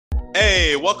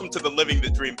Hey, welcome to the Living the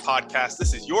Dream podcast.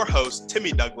 This is your host,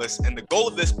 Timmy Douglas, and the goal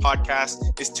of this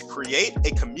podcast is to create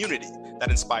a community that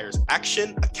inspires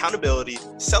action, accountability,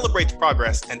 celebrates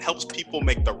progress, and helps people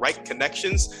make the right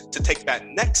connections to take that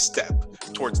next step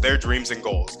towards their dreams and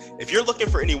goals. If you're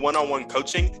looking for any one-on-one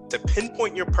coaching to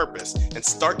pinpoint your purpose and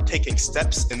start taking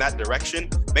steps in that direction,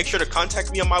 make sure to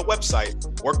contact me on my website,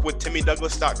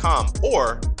 workwithtimmydouglas.com,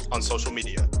 or on social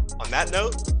media. On that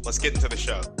note, let's get into the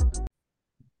show.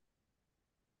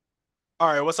 All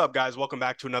right, what's up, guys? Welcome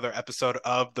back to another episode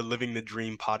of the Living the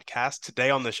Dream podcast. Today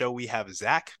on the show, we have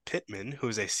Zach Pittman, who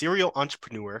is a serial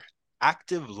entrepreneur,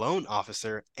 active loan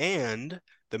officer, and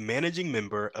the managing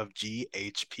member of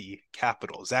GHP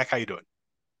Capital. Zach, how you doing?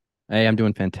 Hey, I'm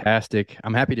doing fantastic.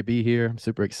 I'm happy to be here. I'm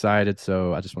super excited.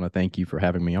 So I just want to thank you for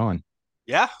having me on.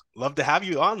 Yeah, love to have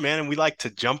you on, man. And we like to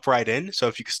jump right in. So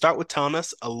if you could start with telling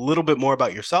us a little bit more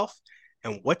about yourself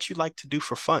and what you like to do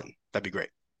for fun, that'd be great.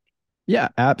 Yeah,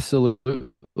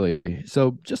 absolutely.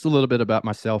 So just a little bit about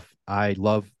myself. I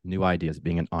love new ideas,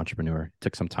 being an entrepreneur. It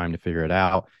took some time to figure it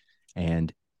out.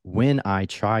 And when I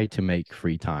try to make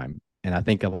free time, and I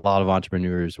think a lot of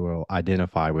entrepreneurs will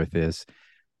identify with this,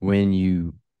 when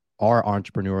you are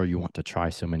entrepreneur, you want to try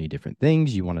so many different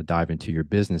things. You want to dive into your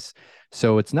business.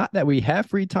 So it's not that we have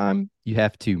free time, you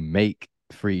have to make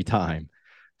free time.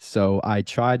 So I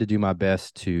try to do my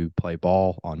best to play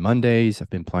ball on Mondays. I've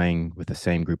been playing with the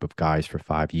same group of guys for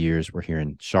 5 years. We're here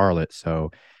in Charlotte. So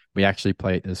we actually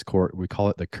play at this court. We call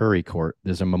it the Curry Court.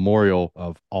 There's a memorial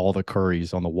of all the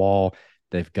Currys on the wall.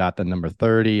 They've got the number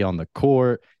 30 on the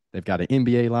court. They've got an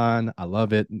NBA line. I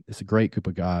love it. It's a great group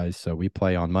of guys. So we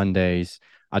play on Mondays.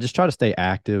 I just try to stay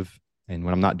active. And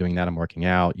when I'm not doing that, I'm working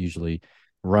out, usually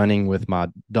running with my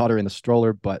daughter in the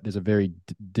stroller. But there's a very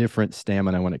different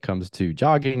stamina when it comes to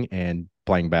jogging and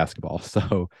playing basketball.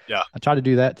 So Yeah. I try to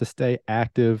do that to stay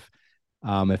active.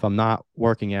 If I'm not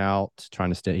working out, trying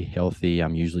to stay healthy,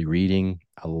 I'm usually reading.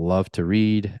 I love to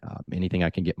read anything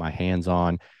I can get my hands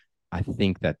on. I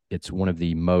think that it's one of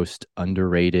the most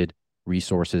underrated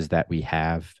resources that we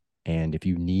have. And if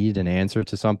you need an answer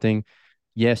to something,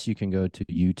 yes, you can go to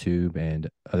YouTube and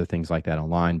other things like that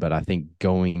online. But I think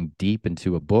going deep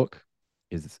into a book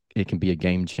it can be a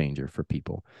game changer for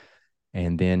people.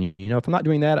 And then, if I'm not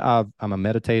doing that, I'm a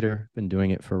meditator. Been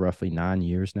doing it for roughly 9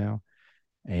 years now.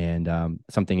 And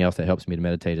something else that helps me to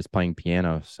meditate is playing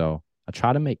piano. So I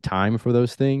try to make time for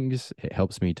those things. It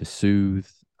helps me to soothe,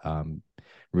 um,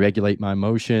 regulate my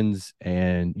emotions,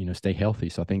 and stay healthy.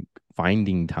 So I think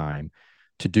finding time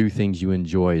to do things you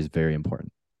enjoy is very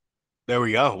important. There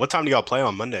we go. What time do y'all play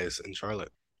on Mondays in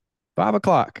Charlotte? 5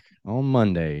 o'clock on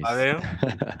Mondays. 5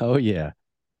 a.m.? Oh yeah.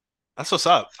 That's what's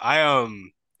up. I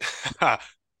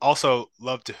also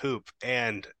love to hoop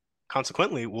and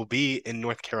consequently will be in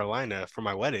North Carolina for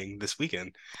my wedding this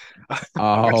weekend, which is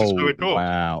Oh really cool.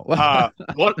 wow. Won't have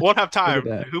Look at time to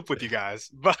that. hoop with you guys,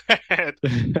 but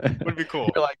would be cool.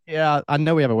 You're like, yeah, I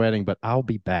know we have a wedding, but I'll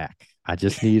be back. I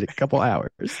just need a couple hours.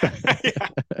 Yeah,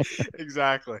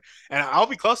 exactly. And I'll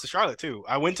be close to Charlotte too.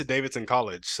 I went to Davidson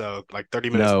College, so like 30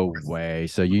 minutes No north. way.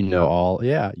 So Yeah, you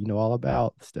know all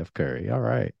about Steph Curry. All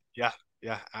right. yeah,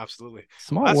 yeah, absolutely. Well,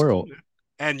 Small that's cool, world. man.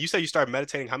 And you say you started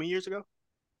meditating how many years ago?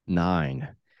 9.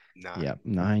 Yeah, 9.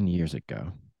 9 years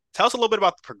ago. Tell us a little bit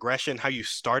about the progression, how you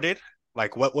started.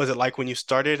 Like, what was it like when you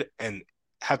started? And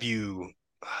have you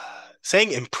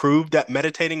saying improved at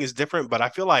meditating is different, but I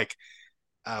feel like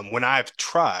when I've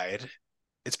tried,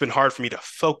 it's been hard for me to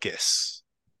focus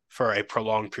for a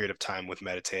prolonged period of time with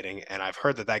meditating. And I've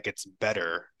heard that that gets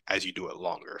better as you do it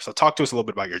longer. So, talk to us a little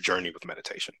bit about your journey with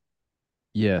meditation.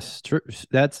 Yes, true.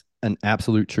 That's an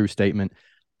absolute true statement.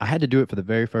 I had to do it for the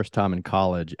very first time in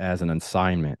college as an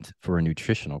assignment for a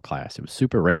nutritional class. It was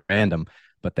super random,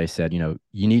 but they said, you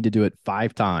need to do it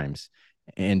 5 times.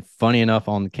 And funny enough,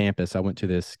 on the campus, I went to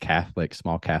this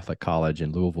small Catholic college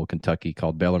in Louisville, Kentucky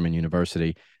called Bellarmine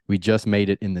University. We just made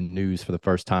it in the news for the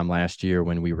first time last year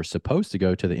when we were supposed to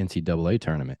go to the NCAA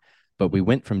tournament. But we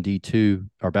went from D2,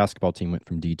 our basketball team went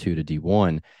from D2 to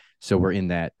D1. So we're in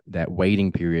that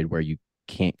waiting period where you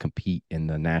can't compete in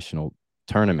the national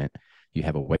tournament. You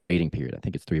have a waiting period. I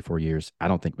think it's 3 or 4 years. I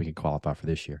don't think we can qualify for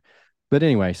this year. But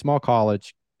anyway, small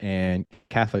college and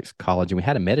Catholic college, and we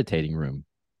had a meditating room.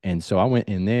 And so I went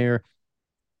in there.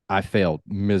 I failed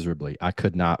miserably. I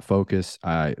could not focus.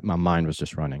 My mind was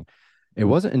just running. It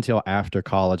wasn't until after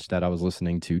college that I was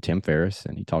listening to Tim Ferriss,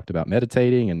 and he talked about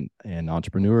meditating and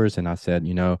entrepreneurs. And I said,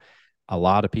 a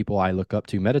lot of people I look up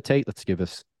to meditate. Let's give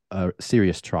us a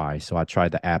serious try. So I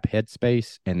tried the app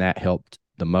Headspace, and that helped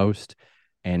the most.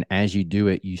 And as you do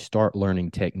it, you start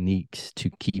learning techniques to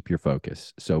keep your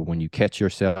focus. So when you catch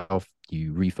yourself,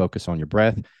 you refocus on your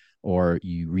breath. or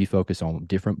you refocus on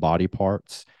different body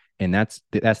parts. And that's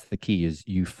the key, is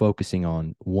you focusing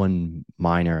on one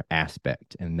minor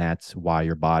aspect, and that's why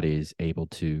your body is able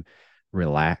to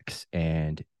relax,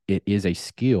 and it is a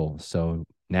skill. So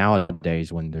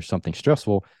nowadays when there's something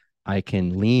stressful, I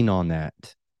can lean on that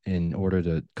in order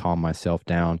to calm myself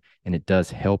down, and it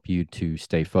does help you to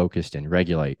stay focused and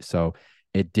regulate. So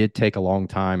it did take a long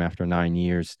time. After 9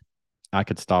 years, I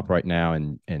could stop right now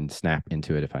and snap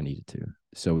into it if I needed to.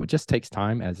 So it just takes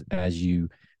time as you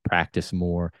practice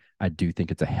more. I do think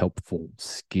it's a helpful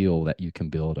skill that you can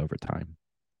build over time.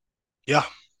 Yeah,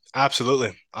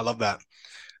 absolutely. I love that.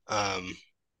 Um,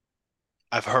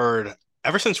 I've heard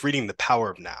ever since reading The Power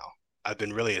of Now, I've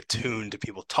been really attuned to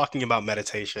people talking about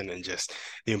meditation and just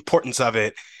the importance of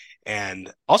it,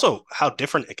 and also how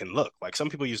different it can look. Like some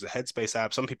people use the Headspace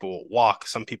app, some people will walk,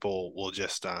 some people will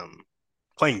just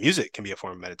playing music can be a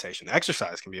form of meditation.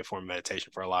 Exercise can be a form of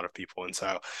meditation for a lot of people. And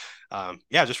so,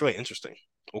 yeah, just really interesting.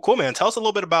 Well, cool, man. Tell us a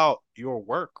little bit about your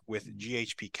work with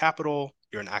GHP Capital.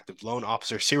 You're an active loan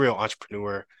officer, serial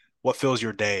entrepreneur. What fills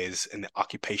your days in the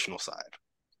occupational side?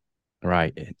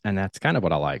 Right. And that's kind of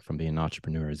what I like from being an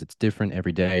entrepreneur, is it's different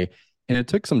every day. And it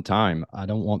took some time. I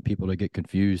don't want people to get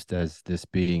confused as this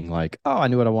being like, oh, I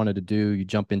knew what I wanted to do. You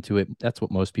jump into it. That's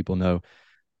what most people know.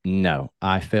 No,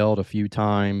 I failed a few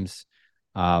times.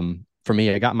 For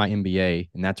me, I got my MBA,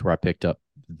 and that's where I picked up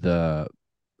the,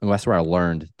 well, that's where I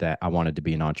learned that I wanted to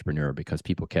be an entrepreneur, because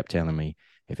people kept telling me,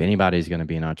 if anybody's going to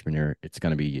be an entrepreneur, it's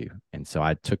going to be you. And so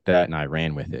I took that and I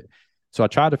ran with it. So I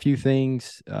tried a few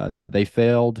things. They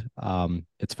failed.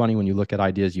 It's funny when you look at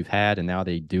ideas you've had and now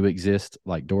they do exist,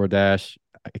 like DoorDash.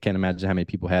 I can't imagine how many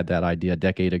people had that idea a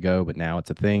decade ago, but now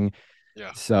it's a thing.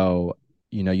 Yeah. So,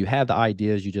 you have the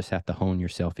ideas, you just have to hone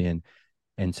yourself in.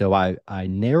 And so I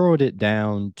narrowed it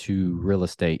down to real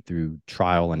estate through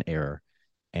trial and error.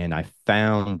 And I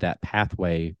found that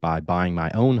pathway by buying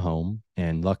my own home.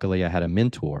 And luckily I had a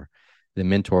mentor. The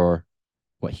mentor,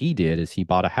 what he did is he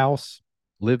bought a house,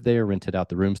 lived there, rented out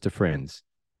the rooms to friends.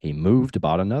 He moved,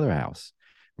 bought another house,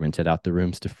 rented out the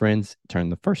rooms to friends,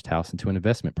 turned the first house into an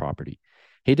investment property.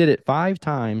 He did it 5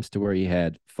 times to where he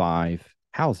had 5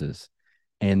 houses.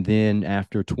 And then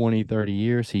after 20, 30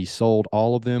 years, he sold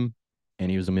all of them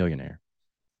and he was a millionaire.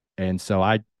 And so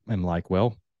I am like,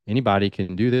 well, anybody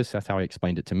can do this. That's how he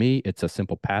explained it to me. It's a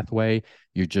simple pathway.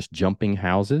 You're just jumping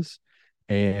houses.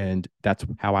 And that's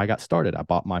how I got started. I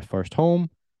bought my first home,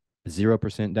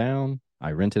 0% down.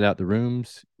 I rented out the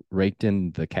rooms, raked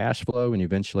in the cash flow, and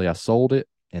eventually I sold it.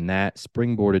 And that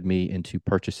springboarded me into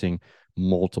purchasing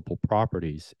multiple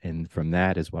properties. And from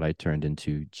that is what I turned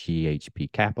into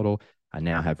GHP Capital. I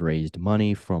now have raised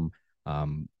money from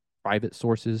um, private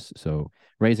sources. So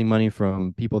raising money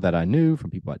from people that I knew,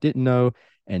 from people I didn't know.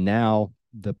 And now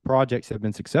the projects have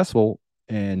been successful.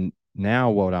 And now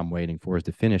what I'm waiting for is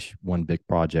to finish one big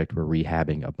project. We're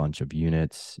rehabbing a bunch of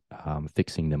units,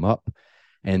 fixing them up.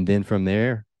 And then from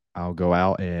there, I'll go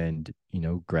out and,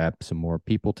 grab some more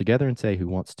people together and say, who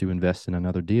wants to invest in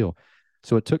another deal?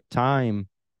 So it took time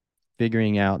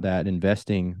figuring out that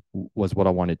investing was what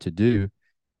I wanted to do.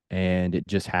 And it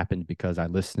just happened because I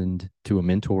listened to a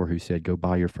mentor who said, go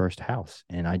buy your first house.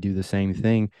 And I do the same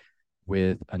thing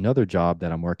with another job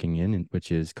that I'm working in,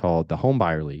 which is called the Home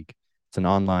Buyer League. It's an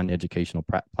online educational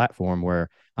platform where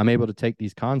I'm able to take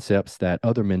these concepts that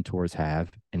other mentors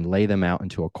have and lay them out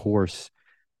into a course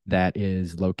that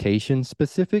is location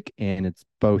specific, and it's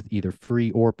both either free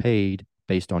or paid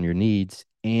based on your needs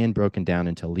and broken down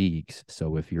into leagues.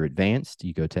 So if you're advanced,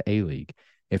 you go to A League.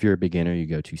 If you're a beginner, you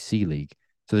go to C League.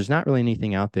 So there's not really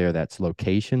anything out there that's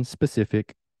location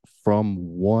specific from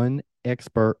one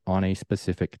expert on a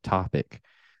specific topic.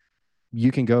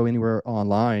 You can go anywhere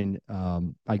online,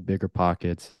 like Bigger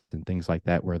Pockets and things like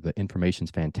that, where the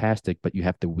information's fantastic, but you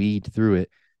have to weed through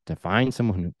it to find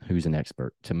someone who's an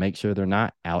expert, to make sure they're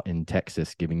not out in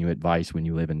Texas giving you advice when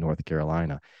you live in North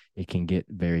Carolina. It can get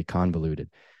very convoluted.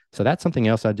 So that's something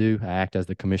else I do. I act as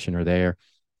the commissioner there,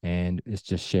 and it's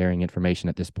just sharing information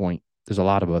at this point. There's a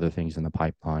lot of other things in the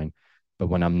pipeline, but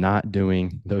when I'm not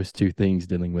doing those two things,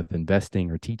 dealing with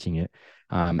investing or teaching it,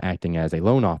 I'm acting as a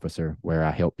loan officer where I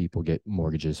help people get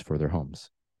mortgages for their homes.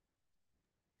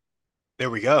 There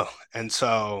we go. And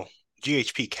so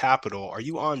GHP Capital, are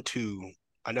you on to,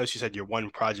 I know you said your one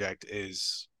project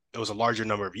is, it was a larger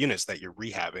number of units that you're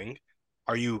rehabbing.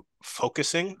 Are you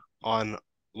focusing on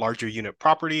larger unit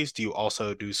properties? Do you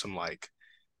also do some like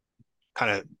kind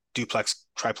of duplex,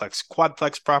 triplex,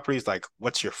 quadplex properties? Like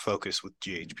what's your focus with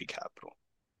GHP Capital?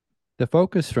 The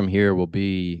focus from here will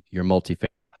be your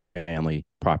multifamily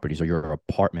properties or your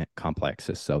apartment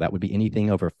complexes. So that would be anything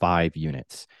over 5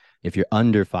 units. If you're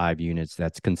under 5 units,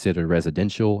 that's considered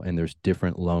residential, and there's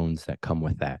different loans that come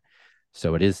with that.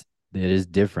 So it is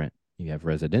different. You have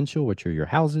residential, which are your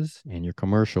houses, and your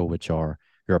commercial, which are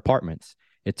your apartments.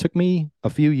 It took me a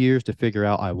few years to figure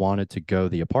out I wanted to go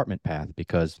the apartment path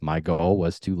because my goal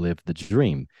was to live the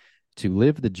dream. To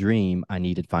live the dream, I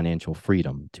needed financial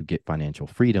freedom. To get financial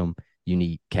freedom, you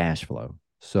need cash flow.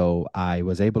 So I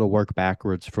was able to work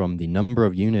backwards from the number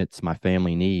of units my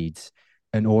family needs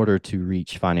in order to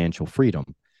reach financial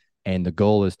freedom. And the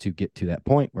goal is to get to that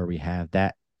point where we have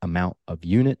that amount of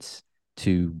units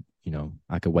to,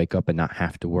 I could wake up and not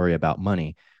have to worry about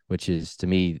money, which is to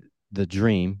me the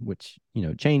dream, which,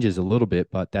 changes a little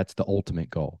bit, but that's the ultimate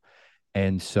goal.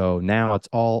 And so now it's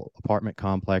all apartment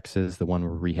complexes. The one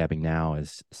we're rehabbing now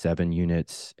is 7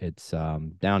 units. It's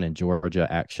down in Georgia,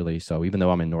 actually. So even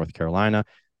though I'm in North Carolina,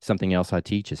 something else I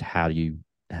teach is how do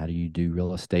you do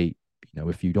real estate,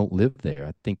 if you don't live there.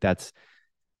 I think that's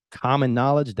common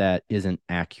knowledge that isn't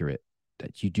accurate,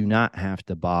 that you do not have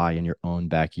to buy in your own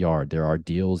backyard. There are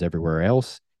deals everywhere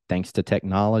else. Thanks to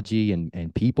technology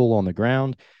and people on the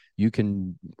ground, you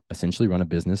can essentially run a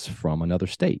business from another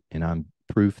state. And I'm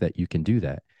proof that you can do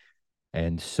that.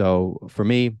 And so for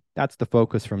me, that's the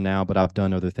focus from now. But I've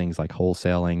done other things like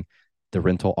wholesaling, the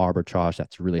rental arbitrage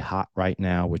that's really hot right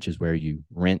now, which is where you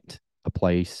rent a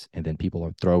place and then people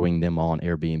are throwing them on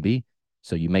Airbnb.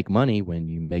 So you make money when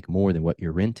you make more than what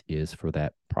your rent is for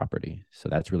that property. So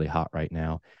that's really hot right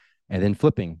now. And then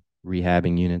flipping,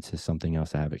 rehabbing units is something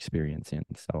else I have experience in.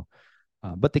 So,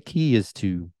 but the key is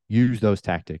to use those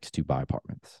tactics to buy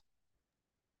apartments.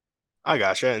 I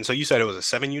gotcha. And so you said it was a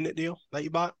 7 unit deal that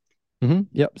you bought?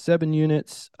 Yep, 7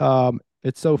 units.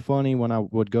 It's so funny when I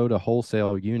would go to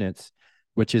wholesale units,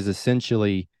 which is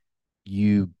essentially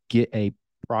you get a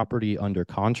property under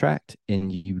contract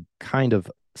and you kind of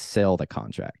sell the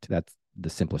contract. That's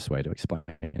the simplest way to explain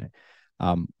it.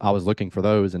 I was looking for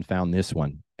those and found this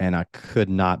one, and I could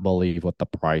not believe what the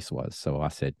price was. So I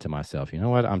said to myself, you know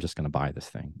what? I'm just going to buy this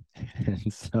thing.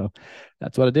 And so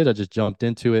that's what I did. I just jumped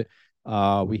into it.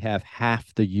 We have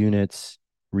half the units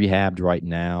rehabbed right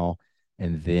now.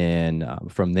 And then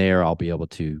from there, I'll be able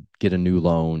to get a new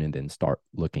loan and then start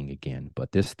looking again.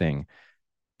 But this thing,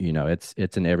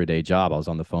 it's an everyday job. I was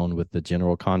on the phone with the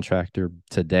general contractor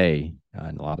today,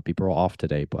 and a lot of people are off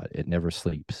today, but it never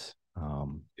sleeps.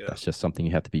 Yeah. That's just something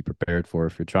you have to be prepared for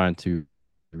if you're trying to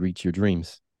reach your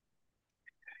dreams.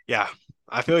 Yeah,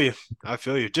 I feel you. I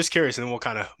feel you. Just curious, and then we'll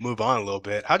kind of move on a little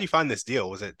bit. How do you find this deal?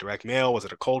 Was it direct mail? Was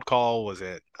it a cold call? Was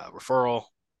it a referral?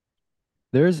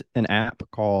 There's an app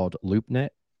called LoopNet.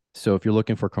 So if you're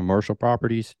looking for commercial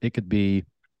properties, it could be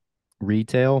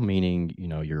retail, meaning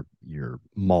your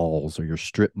malls or your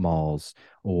strip malls,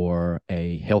 or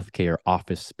a healthcare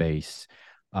office space,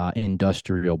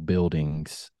 industrial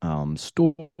buildings,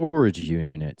 storage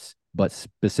units, but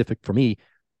specific for me,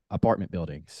 apartment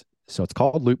buildings. So it's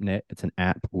called LoopNet. It's an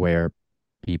app where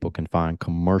people can find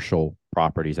commercial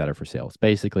properties that are for sale. It's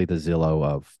basically the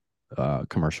Zillow of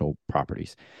commercial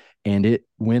properties. And it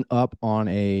went up on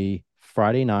a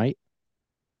Friday night.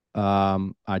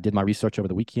 I did my research over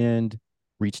the weekend,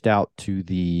 reached out to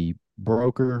the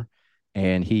broker,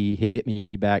 and he hit me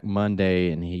back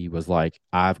Monday and he was like,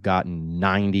 I've gotten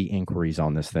 90 inquiries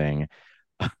on this thing.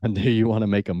 Do you want to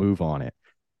make a move on it?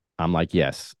 I'm like,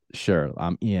 yes, sure,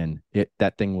 I'm in.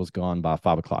 That thing was gone by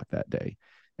 5 o'clock that day.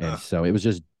 And so it was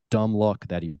just dumb luck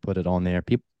that he put it on there.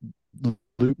 People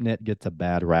LoopNet gets a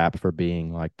bad rap for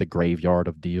being like the graveyard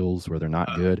of deals where they're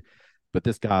not good. But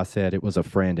this guy said it was a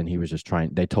friend and he was just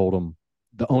they told him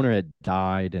the owner had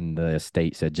died and the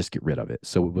estate said, just get rid of it.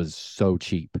 So it was so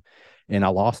cheap. And I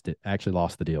lost it, actually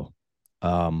lost the deal.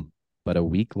 But a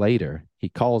week later, he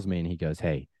calls me and he goes,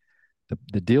 hey,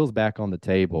 the deal's back on the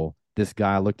table. This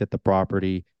guy looked at the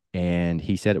property and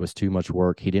he said it was too much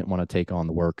work. He didn't want to take on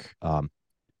the work.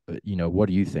 What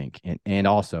do you think? And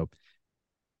also,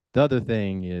 the other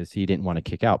thing is he didn't want to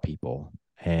kick out people.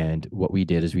 And what we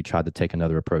did is we tried to take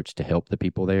another approach to help the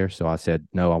people there. So I said,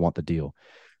 no, I want the deal.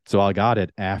 So I got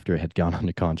it after it had gone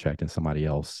under contract and somebody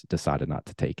else decided not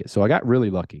to take it. So I got really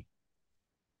lucky.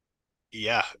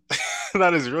 Yeah,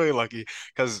 that is really lucky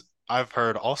because I've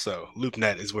heard also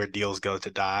LoopNet is where deals go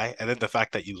to die. And then the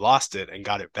fact that you lost it and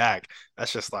got it back,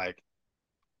 that's just like,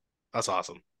 that's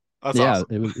awesome. That's Yeah,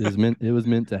 awesome. it was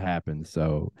meant to happen.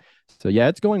 So yeah,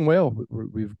 it's going well.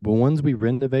 The ones we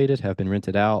renovated have been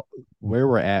rented out. Where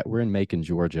we're at, we're in Macon,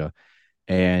 Georgia,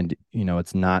 and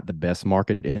it's not the best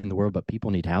market in the world, but people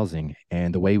need housing.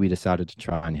 And the way we decided to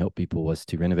try and help people was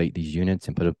to renovate these units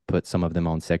and put some of them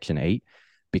on Section 8.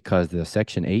 because the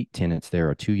Section 8 tenants there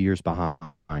are 2 years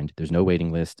behind. There's no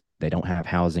waiting list. They don't have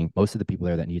housing. Most of the people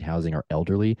there that need housing are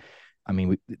elderly. I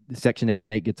mean, Section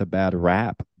 8 gets a bad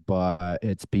rap, but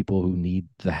it's people who need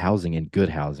the housing and good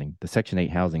housing. The Section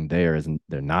 8 housing there isn't,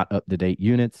 they're not up to date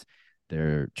units.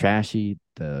 They're trashy.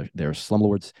 They're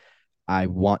slumlords. I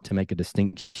want to make a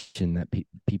distinction that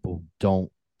people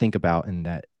don't think about, and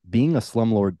that being a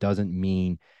slumlord doesn't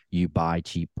mean you buy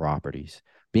cheap properties.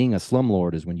 Being a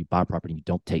slumlord is when you buy property and you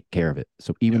don't take care of it.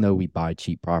 So even though we buy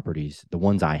cheap properties, the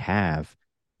ones I have,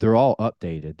 they're all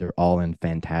updated. They're all in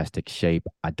fantastic shape.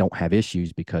 I don't have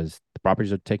issues because the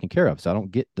properties are taken care of. So I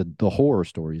don't get the horror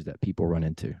stories that people run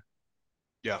into.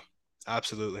 Yeah,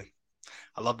 absolutely.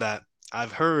 I love that.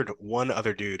 I've heard one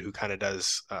other dude who kind of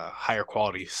does higher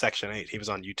quality Section 8. He was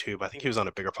on YouTube. I think he was on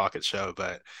a Bigger Pocket show,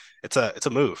 but it's a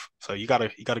move. So you got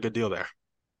a good deal there.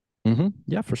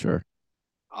 Yeah, for sure.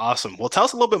 Awesome. Well, tell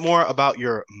us a little bit more about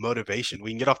your motivation.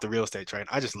 We can get off the real estate train.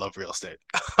 I just love real estate.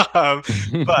 um,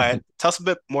 but tell us a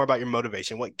bit more about your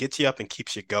motivation. What gets you up and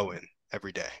keeps you going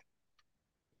every day?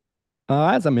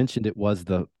 As I mentioned, it was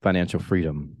the financial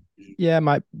freedom. Mhm.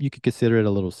 Yeah, you could consider it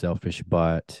a little selfish,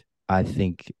 but I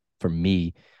think for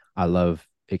me, I love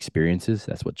experiences.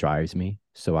 That's what drives me.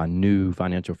 So I knew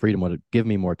financial freedom would give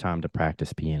me more time to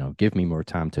practice piano, give me more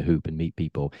time to hoop and meet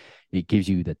people. It gives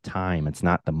you the time. It's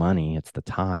not the money, it's the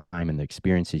time and the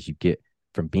experiences you get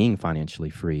from being financially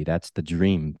free. That's the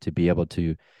dream, to be able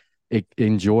to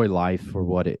enjoy life for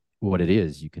what it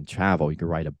is. You can travel, you can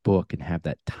write a book and have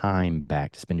that time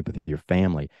back to spend it with your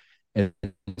family. And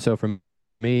so for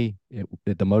me,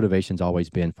 the motivation's always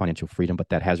been financial freedom, but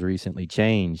that has recently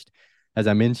changed. As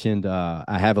I mentioned,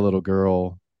 I have a little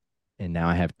girl, and now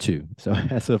I have two. So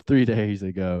as of 3 days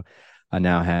ago, I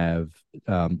now have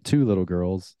two little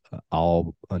girls,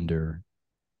 all under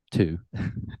two.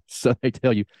 So they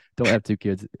tell you don't have two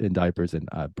kids in diapers, and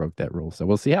I broke that rule. So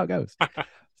we'll see how it goes.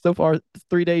 So far,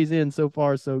 3 days in, so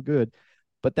far so good.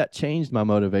 But that changed my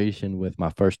motivation with my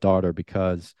first daughter,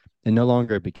 because it no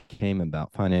longer became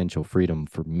about financial freedom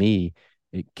for me.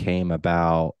 It came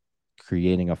about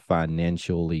creating a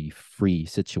financially free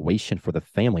situation for the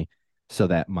family, so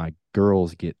that my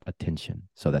girls get attention,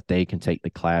 so that they can take the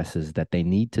classes that they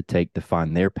need to take to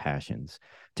find their passions,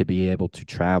 to be able to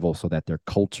travel so that they're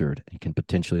cultured and can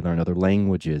potentially learn other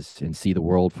languages and see the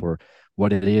world for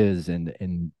what it is,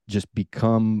 and just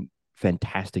become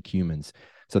fantastic humans.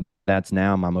 So that's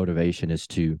now my motivation, is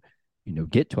to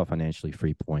get to a financially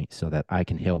free point so that I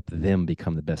can help them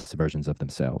become the best versions of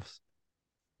themselves.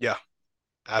 Yeah,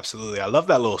 absolutely. I love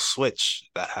that little switch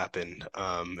that happened.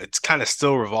 It's kind of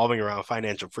still revolving around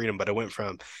financial freedom, but it went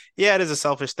from, yeah, it is a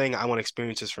selfish thing. I want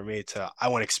experiences for me to I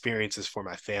want experiences for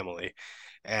my family.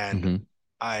 And Mm-hmm.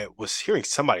 I was hearing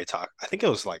somebody talk. I think it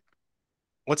was like,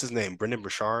 what's his name? Brendan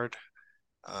Burchard.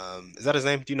 Is that his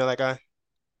name? Do you know that guy?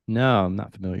 No, I'm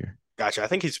not familiar. Gotcha. I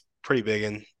think he's pretty big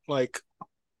in like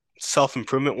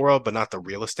self-improvement world, but not the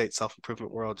real estate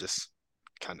self-improvement world, just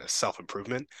kind of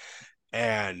self-improvement.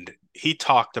 And he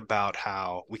talked about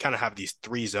how we kind of have these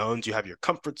three zones. You have your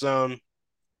comfort zone, and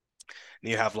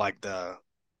you have like the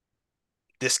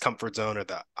discomfort zone, or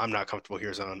the I'm not comfortable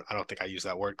here zone. I don't think I use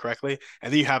that word correctly.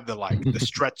 And then you have the like the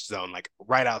stretch zone, like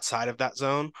right outside of that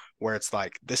zone, where it's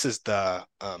like this is the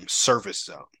service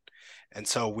zone. And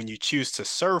so when you choose to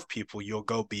serve people, you'll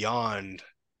go beyond,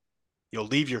 you'll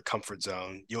leave your comfort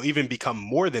zone. You'll even become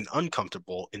more than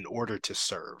uncomfortable in order to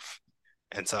serve.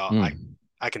 And so Mm.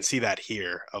 I can see that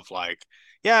here of like,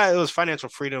 yeah, it was financial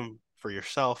freedom for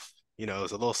yourself. It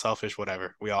was a little selfish,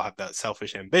 whatever. We all have that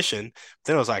selfish ambition. But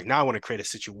then it was like, now I want to create a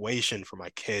situation for my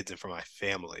kids and for my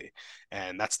family.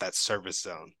 And that's that service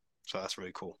zone. So that's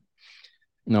really cool.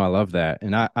 No, I love that.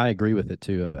 And I agree with it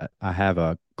too. I have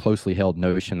a closely held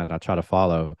notion that I try to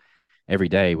follow every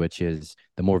day, which is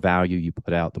the more value you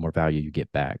put out, the more value you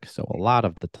get back. So a lot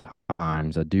of the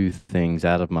times I do things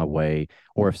out of my way,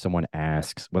 or if someone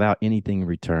asks, without anything in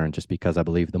return, just because I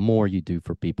believe the more you do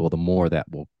for people, the more that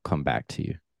will come back to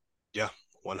you. Yeah,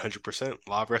 100%.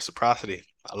 Law of reciprocity.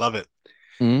 I love it.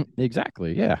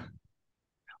 Exactly. Yeah.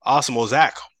 Awesome. Well,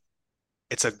 Zach,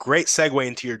 it's a great segue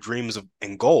into your dreams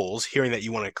and goals, hearing that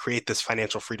you want to create this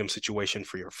financial freedom situation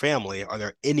for your family. Are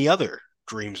there any other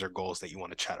dreams or goals that you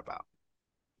want to chat about?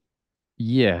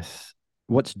 Yes.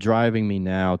 What's driving me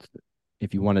now,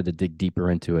 if you wanted to dig deeper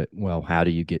into it, well, how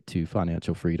do you get to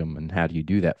financial freedom, and how do you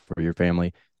do that for your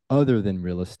family other than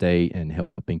real estate and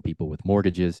helping people with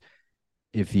mortgages?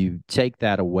 If you take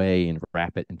that away and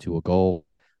wrap it into a goal,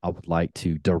 I would like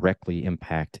to directly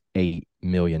impact 8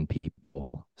 million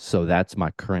people. So that's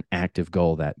my current active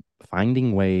goal, that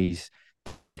finding ways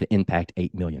to impact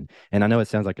 8 million. And I know it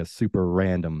sounds like a super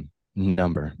random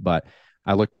number, but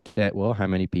I looked at, well, how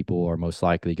many people are most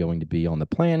likely going to be on the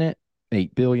planet?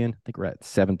 8 billion. I think we're at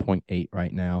 7.8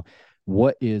 right now.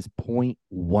 What is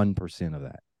 0.1% of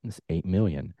that? It's 8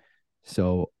 million.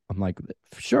 So I'm like,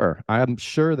 sure. I'm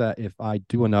sure that if I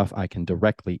do enough, I can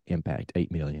directly impact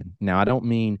 8 million. Now, I don't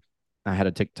mean I had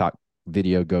a TikTok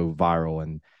video go viral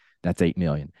and that's 8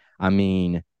 million. I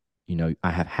mean,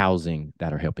 I have housing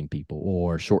that are helping people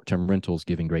or short-term rentals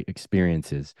giving great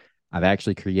experiences. I've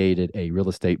actually created a real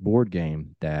estate board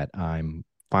game that I'm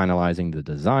finalizing the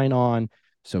design on.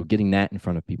 So getting that in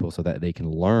front of people so that they can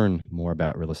learn more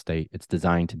about real estate. It's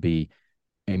designed to be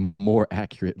a more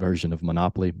accurate version of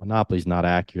Monopoly. Monopoly is not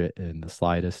accurate in the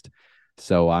slightest.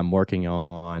 So I'm working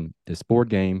on this board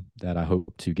game that I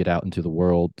hope to get out into the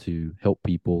world to help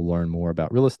people learn more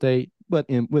about real estate, but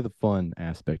with a fun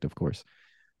aspect, of course.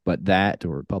 But that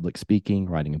or public speaking,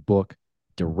 writing a book,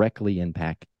 directly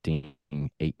impacting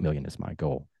 8 million is my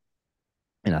goal.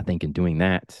 And I think in doing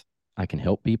that, I can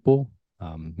help people,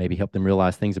 maybe help them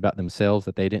realize things about themselves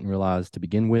that they didn't realize to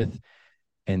begin with.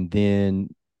 And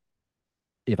then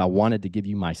if I wanted to give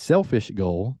you my selfish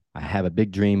goal, I have a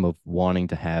big dream of wanting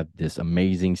to have this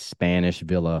amazing Spanish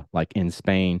villa like in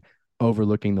Spain,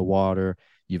 overlooking the water.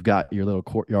 You've got your little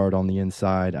courtyard on the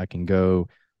inside. I can go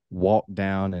walk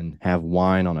down and have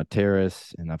wine on a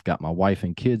terrace, and I've got my wife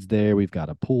and kids there. We've got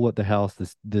a pool at the house.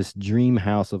 This dream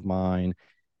house of mine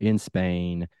in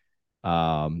Spain,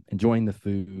 enjoying the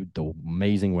food, the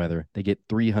amazing weather. They get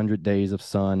 300 days of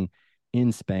sun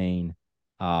in Spain,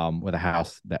 with a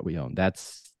house that we own.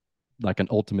 That's like an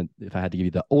ultimate, if I had to give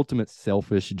you the ultimate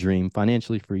selfish dream,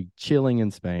 financially free, chilling in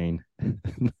Spain,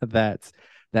 that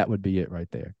would be it right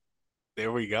there.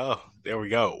 There we go. There we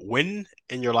go. When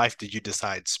in your life did you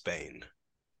decide Spain?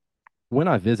 When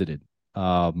I visited,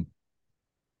 um,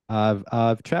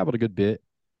 I've traveled a good bit,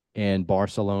 and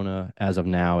Barcelona, as of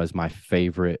now, is my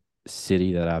favorite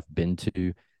city that I've been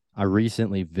to. I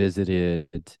recently visited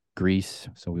Greece,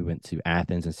 so we went to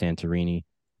Athens and Santorini.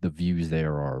 The views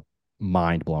there are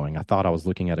mind blowing. I thought I was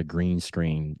looking at a green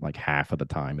screen like half of the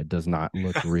time. It does not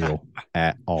look real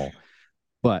at all.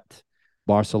 But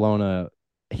Barcelona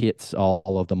hits all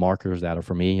of the markers that are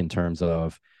for me in terms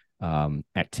of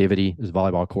activity. There's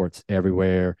volleyball courts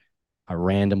everywhere. I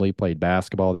randomly played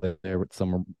basketball there with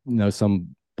some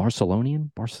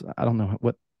Barcelonian. I don't know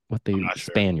what I'm they not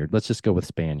sure. Spaniard. Let's just go with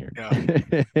Spaniard.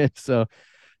 Yeah. So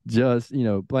just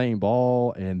playing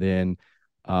ball, and then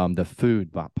the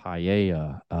food,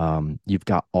 paella. You've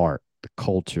got art, the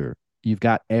culture. You've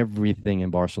got everything in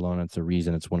Barcelona. It's a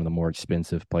reason it's one of the more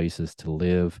expensive places to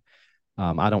live.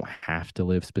 I don't have to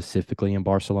live specifically in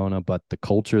Barcelona, but the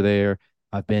culture there,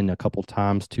 I've been a couple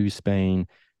times to Spain.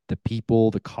 The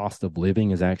people, the cost of living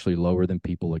is actually lower than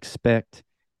people expect.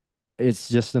 It's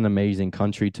just an amazing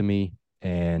country to me.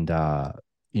 And, I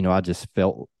just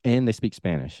felt, and they speak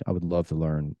Spanish. I would love to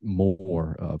learn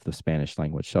more of the Spanish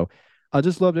language. So I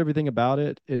just loved everything about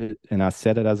it. And I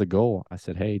set it as a goal. I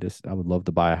said, hey, I would love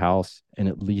to buy a house. And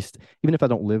at least, even if I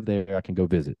don't live there, I can go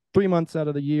visit 3 months out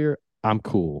of the year. I'm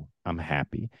cool. I'm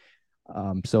happy.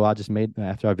 So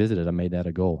after I visited, I made that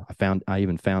a goal. I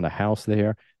even found a house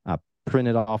there. I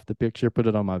printed off the picture, put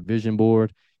it on my vision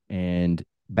board, and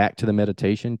back to the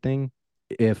meditation thing.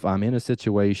 If I'm in a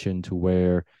situation to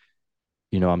where,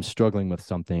 I'm struggling with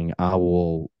something, I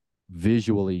will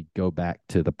visually go back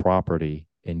to the property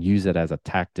and use it as a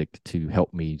tactic to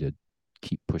help me to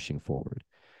keep pushing forward.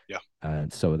 Yeah.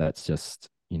 And so that's just,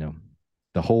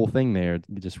 the whole thing there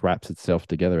just wraps itself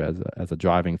together as a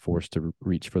driving force to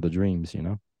reach for the dreams.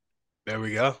 There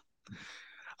we go.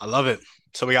 I love it.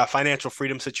 So we got financial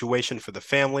freedom situation for the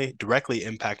family, directly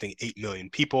impacting 8 million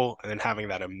people, and then having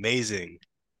that amazing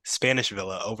Spanish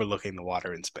villa overlooking the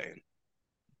water in Spain.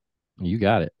 You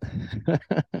got it.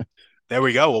 There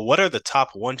we go. Well, what are the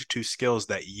top 1 to 2 skills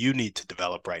that you need to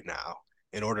develop right now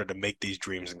in order to make these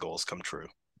dreams and goals come true?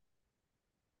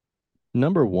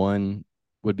 Number one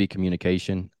would be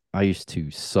communication. I used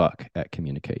to suck at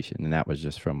communication, and that was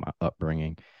just from my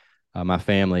upbringing. My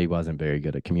family wasn't very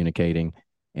good at communicating,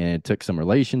 and it took some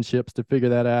relationships to figure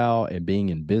that out. And being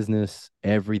in business,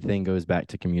 everything goes back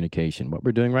to communication. What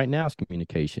we're doing right now is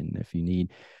communication. If you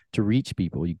need to reach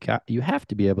people, you have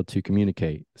to be able to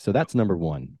communicate. So that's number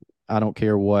one. I don't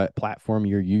care what platform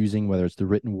you're using, whether it's the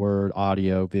written word,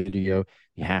 audio, video,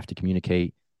 you have to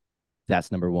communicate.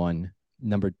 That's number one.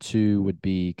 Number two would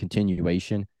be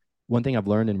continuation. One thing I've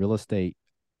learned in real estate,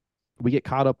 we get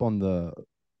caught up on the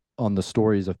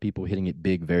stories of people hitting it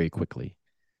big very quickly.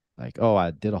 Like, oh,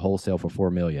 I did a wholesale for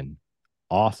 4 million.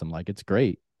 Awesome. Like, it's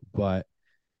great. But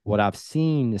what I've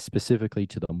seen specifically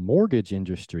to the mortgage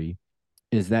industry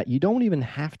is that you don't even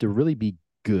have to really be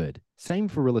good. Same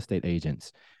for real estate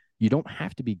agents. You don't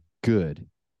have to be good.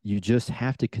 You just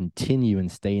have to continue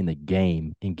and stay in the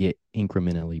game and get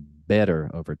incrementally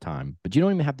better over time. But you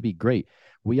don't even have to be great.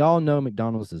 We all know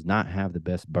McDonald's does not have the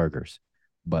best burgers,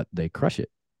 but they crush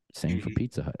it. Same for Mhm.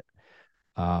 Pizza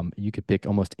Hut. You could pick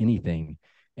almost anything,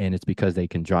 and it's because they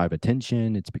can drive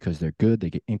attention. It's because they're good. They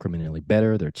get incrementally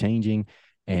better. They're changing,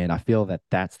 and I feel that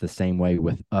that's the same way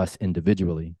with us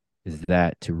individually. Is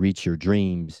that to reach your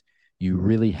dreams, you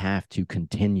really have to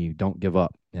continue. Don't give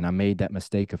up. And I made that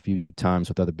mistake a few times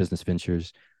with other business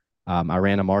ventures. I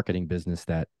ran a marketing business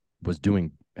that was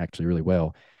doing actually really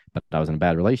well, but I was in a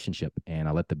bad relationship, and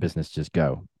I let the business just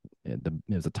go. It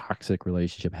was a toxic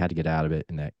relationship. Had to get out of it,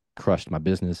 and that crushed my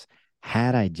business.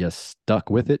 Had I just stuck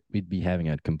with it, we'd be having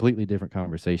a completely different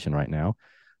conversation right now.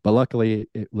 But luckily,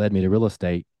 it led me to real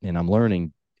estate, and I'm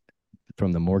learning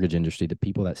from the mortgage industry, the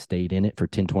people that stayed in it for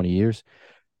 10, 20 years,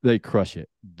 they crush it.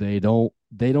 They don't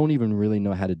even really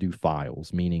know how to do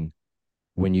files, meaning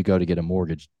when you go to get a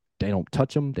mortgage, they don't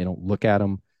touch them, they don't look at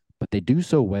them, but they do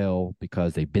so well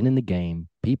because they've been in the game,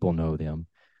 people know them.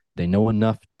 They know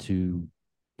enough to,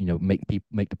 make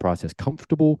the process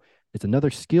comfortable. It's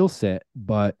another skill set,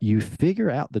 but you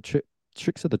figure out the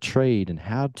tricks of the trade and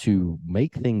how to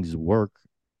make things work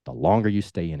the longer you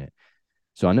stay in it.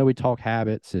 So I know we talk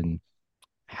habits and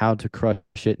how to crush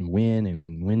it and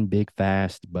win big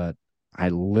fast. But I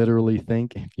literally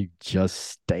think if you just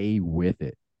stay with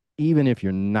it, even if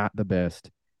you're not the best,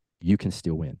 you can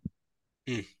still win.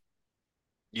 Mm.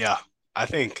 Yeah, I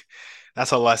think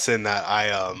that's a lesson that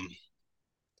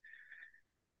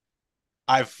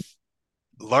I've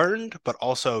learned, but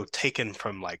also taken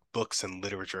from like books and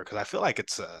literature because I feel like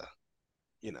it's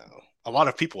you know, a lot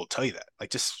of people will tell you that.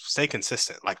 Like just stay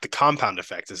consistent. Like the compound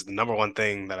effect is the number one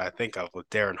thing that I think of with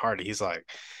Darren Hardy. He's like,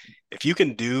 if you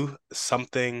can do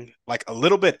something like a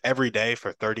little bit every day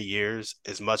for 30 years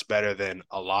is much better than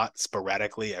a lot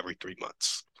sporadically every 3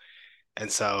 months.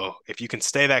 And so if you can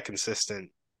stay that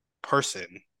consistent person,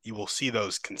 you will see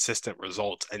those consistent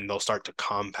results and they'll start to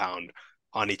compound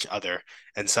on each other.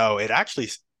 And so it actually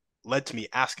led to me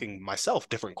asking myself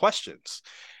different questions.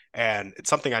 And it's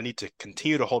something I need to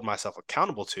continue to hold myself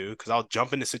accountable to because I'll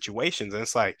jump into situations and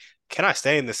it's like, can I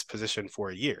stay in this position for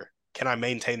a year? Can I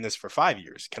maintain this for 5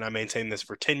 years? Can I maintain this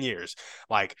for 10 years?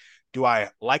 Like, do I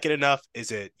like it enough?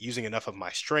 Is it using enough of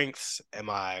my strengths? Or am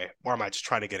I just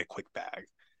trying to get a quick bag?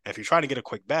 And if you're trying to get a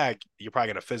quick bag, you're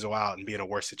probably going to fizzle out and be in a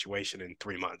worse situation in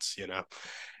 3 months, you know?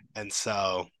 And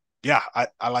so, yeah,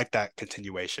 I like that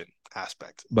continuation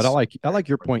aspect. But I like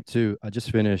your point too. I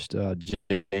just finished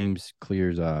James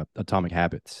Clear's Atomic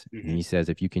Habits, and Mm-hmm. he says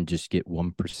if you can just get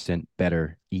 1%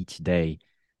 better each day,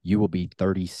 you will be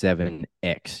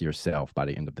 37x yourself by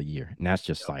the end of the year. And that's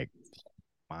just Yep. like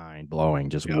mind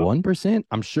blowing. Just Yep. 1%.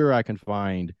 I'm sure I can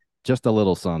find just a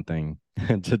little something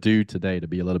to do today to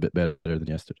be a little bit better than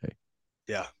yesterday.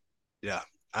 Yeah. Yeah.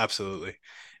 Absolutely.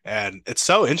 And it's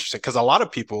so interesting because a lot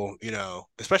of people,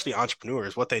 especially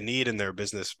entrepreneurs, what they need in their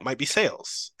business might be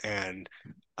sales. And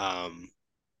um,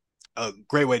 a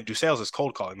great way to do sales is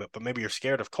cold calling, but maybe you're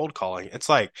scared of cold calling. It's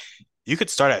like you could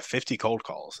start at 50 cold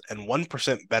calls and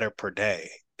 1% better per day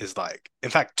is like,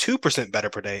 in fact, 2% better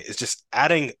per day is just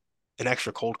adding an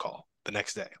extra cold call the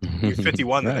next day. You're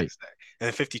 51 the Right. next day and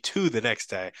then 52 the next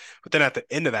day. But then at the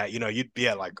end of that, you'd be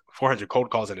at like 400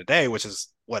 cold calls in a day, which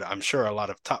is what I'm sure a lot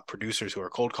of top producers who are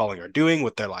cold calling are doing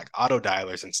with their like auto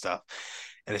dialers and stuff.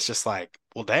 And it's just like,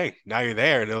 well, dang, now you're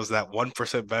there. And it was that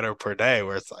 1% better per day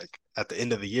where it's like at the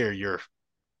end of the year, you're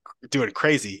doing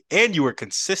crazy and you were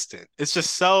consistent. It's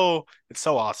so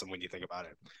awesome when you think about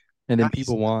it. And then Nice.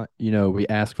 people want, we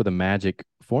ask for the magic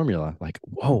formula, like,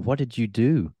 whoa, what did you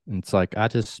do? And it's like, I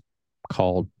just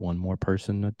called one more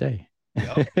person a day.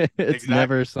 Yep, It's exactly.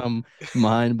 never some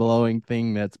mind blowing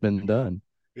thing that's been done.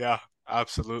 Yeah,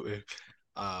 absolutely.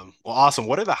 Well, awesome.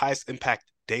 What are the highest impact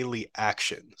daily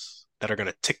actions that are going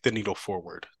to tick the needle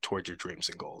forward towards your dreams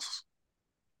and goals?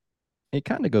 It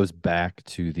kind of goes back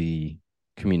to the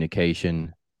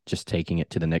communication, just taking it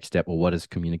to the next step. Well, what is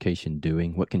communication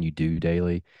doing? What can you do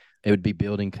daily? It would be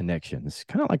building connections,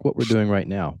 kind of like what we're doing right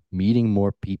now, meeting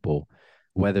more people,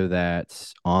 whether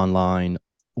that's online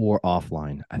or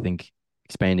offline. I think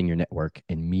expanding your network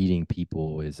and meeting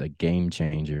people is a game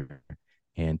changer.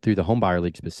 And through the Homebuyer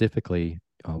League specifically,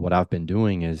 what I've been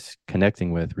doing is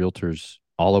connecting with realtors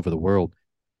all over the world.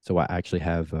 So I actually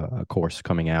have a course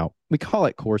coming out. We call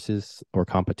it courses or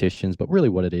competitions, but really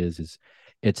what it is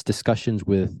it's discussions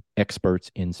with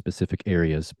experts in specific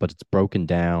areas, but it's broken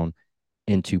down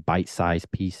into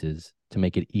bite-sized pieces to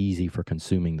make it easy for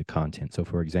consuming the content. So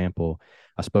for example,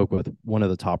 I spoke with one of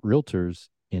the top realtors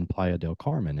in Playa del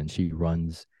Carmen, and she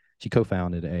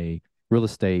co-founded a real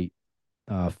estate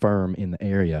firm in the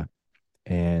area,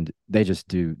 and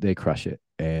they crush it.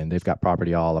 And they've got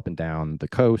property all up and down the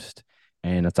coast,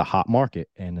 and it's a hot market.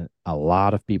 And a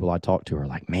lot of people I talk to are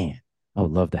like, man, I would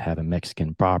love to have a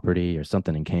Mexican property or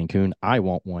something in Cancun. I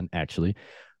want one actually.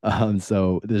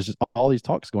 So there's just all these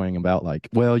talks going about like,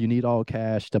 well, you need all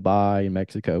cash to buy in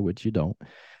Mexico, which you don't.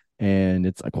 And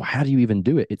it's like, well, how do you even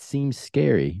do it? It seems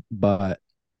scary, but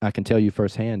I can tell you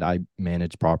firsthand, I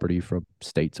manage property from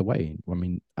states away. I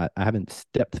mean, I haven't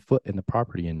stepped foot in the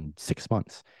property in 6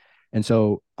 months. And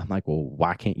so I'm like, well,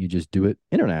 why can't you just do it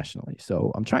internationally? So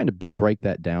I'm trying to break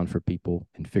that down for people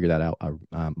and figure that out.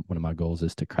 One of my goals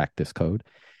is to crack this code.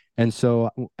 And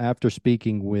so after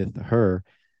speaking with her,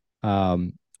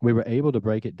 we were able to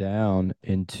break it down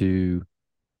into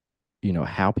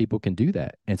how people can do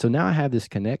that. And so now I have this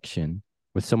connection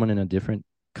with someone in a different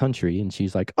country, and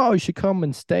she's like, oh, you should come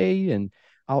and stay, and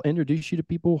I'll introduce you to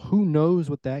people. Who knows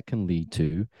what that can lead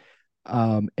to?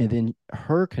 And then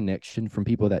her connection from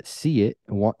people that see it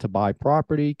and want to buy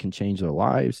property can change their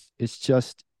lives. It's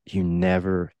just, you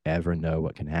never ever know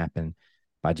what can happen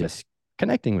by just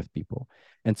connecting with people.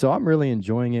 And so I'm really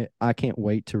enjoying it. I can't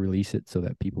wait to release it so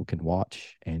that people can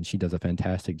watch. And she does a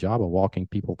fantastic job of walking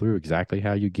people through exactly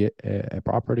how you get a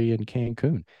property in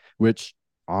Cancun, which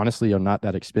honestly are not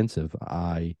that expensive.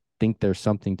 I think there's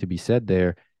something to be said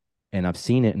there. And I've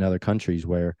seen it in other countries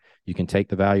where you can take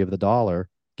the value of the dollar,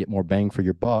 get more bang for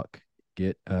your buck,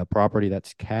 get a property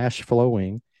that's cash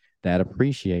flowing, that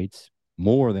appreciates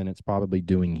more than it's probably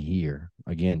doing here.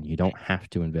 Again, you don't have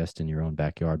to invest in your own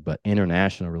backyard, but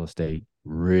international real estate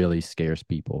really scares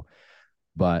people.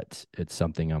 But it's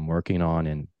something I'm working on.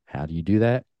 And how do you do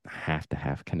that? I have to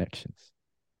have connections.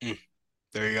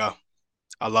 There you go.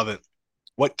 I love it.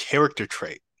 What character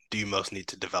trait do you most need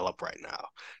to develop right now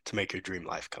to make your dream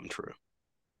life come true?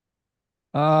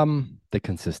 The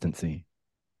consistency.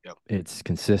 Yep. It's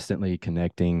consistently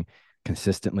connecting,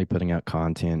 consistently putting out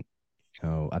content.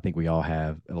 I think we all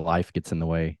have, life gets in the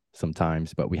way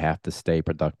sometimes, but we have to stay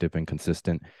productive and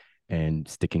consistent and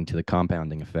sticking to the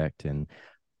compounding effect. And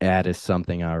that is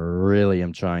something I really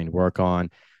am trying to work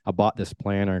on. I bought this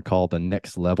planner called the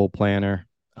Next Level Planner.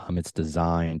 It's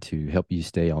designed to help you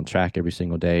stay on track every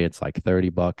single day. It's like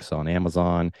 $30 on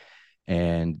Amazon.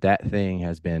 And that thing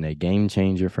has been a game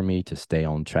changer for me to stay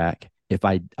on track. If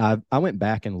I went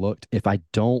back and looked, if I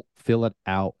don't fill it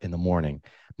out in the morning,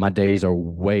 my days are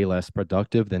way less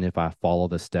productive than if I follow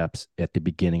the steps at the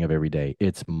beginning of every day.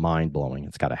 It's mind blowing.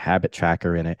 It's got a habit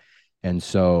tracker in it. And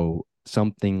so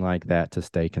something like that to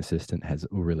stay consistent has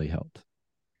really helped.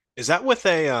 Is that with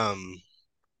a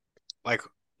like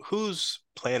whose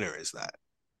planner is that?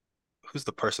 Who's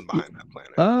the person behind that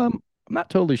planner? I'm not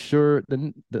totally sure.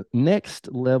 The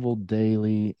Next Level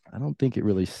Daily, I don't think it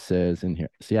really says in here.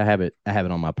 See, I have it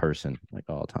on my person like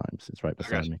all times. It's right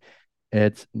beside me.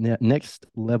 It's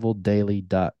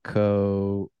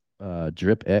nextleveldaily.co,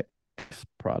 Drip X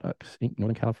Products, Inc.,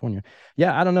 Northern California.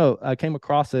 Yeah, I don't know. I came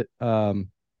across it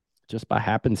just by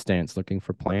happenstance looking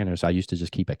for planners. I used to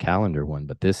just keep a calendar one,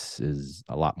 but this is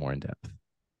a lot more in depth.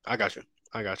 I got you.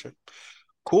 I got you.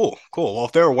 Cool, cool. Well,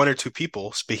 if there are one or two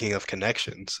people, speaking of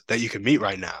connections, that you can meet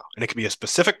right now, and it could be a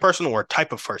specific person or a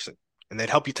type of person, and they'd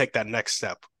help you take that next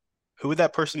step, who would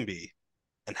that person be,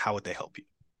 and how would they help you?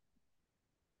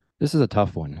 This is a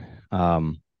tough one,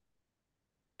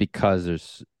 because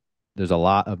there's a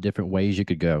lot of different ways you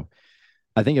could go.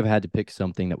 I think if I had to pick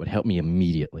something that would help me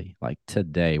immediately, like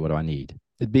today, what do I need?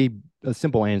 It'd be a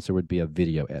simple answer would be a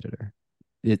video editor.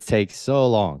 It takes so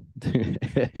long to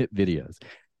edit videos.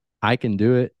 I can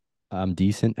do it. I'm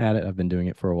decent at it. I've been doing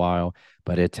it for a while,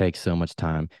 but it takes so much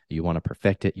time. You want to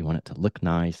perfect it. You want it to look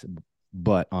nice.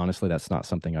 But honestly, that's not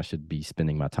something I should be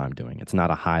spending my time doing. It's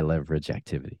not a high leverage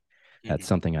activity. That's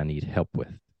something I need help with.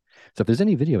 So if there's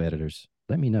any video editors,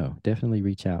 let me know. Definitely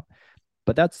reach out.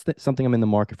 But that's something I'm in the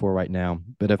market for right now.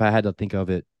 But if I had to think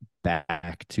of it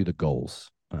back to the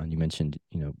goals, you mentioned,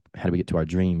 how do we get to our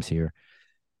dreams here?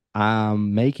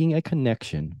 I'm making a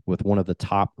connection with one of the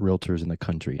top realtors in the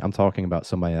country. I'm talking about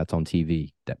somebody that's on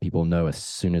TV that people know as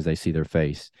soon as they see their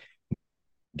face,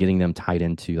 getting them tied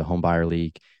into the Home Buyer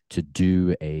League to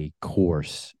do a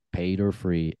course, paid or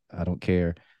free, I don't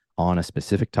care, on a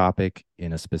specific topic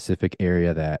in a specific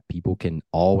area that people can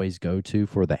always go to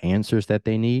for the answers that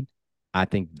they need. I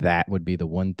think that would be the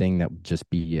one thing that would just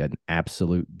be an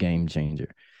absolute game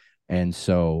changer. And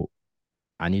so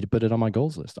I need to put it on my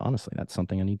goals list. Honestly, that's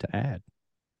something I need to add.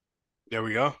 There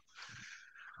we go.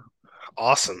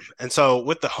 Awesome. And so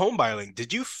with the home buyer link,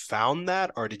 did you found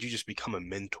that or did you just become a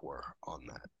mentor on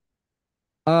that?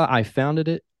 I founded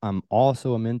it. I'm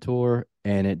also a mentor,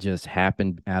 and it just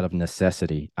happened out of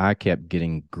necessity. I kept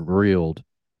getting grilled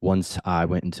once I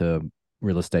went into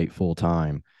real estate full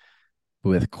time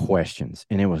with questions,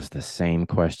 and it was the same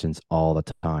questions all the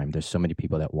time. There's so many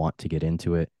people that want to get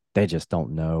into it, they just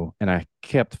don't know. And I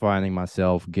kept finding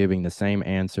myself giving the same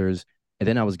answers. And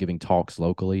then I was giving talks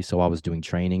locally. So I was doing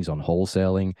trainings on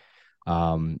wholesaling.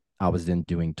 I was then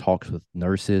doing talks with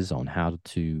nurses on how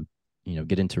to,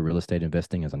 get into real estate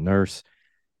investing as a nurse.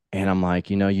 And I'm like,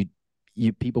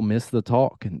 you people miss the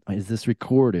talk, and is this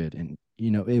recorded? And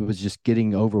it was just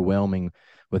getting overwhelming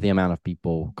with the amount of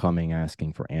people coming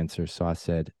asking for answers. So I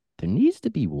said, there needs to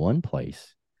be one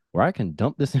place where I can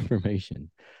dump this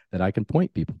information that I can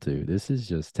point people to. This is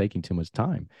just taking too much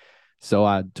time. So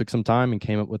I took some time and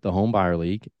came up with the Home Buyer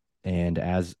League. And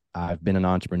as I've been an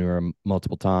entrepreneur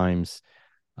multiple times,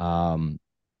 um,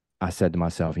 I said to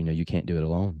myself, you can't do it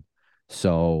alone.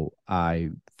 So I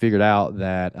figured out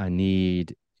that I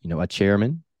need, a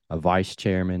chairman, a vice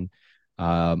chairman.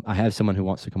 I have someone who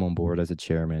wants to come on board as a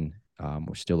chairman.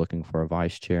 We're still looking for a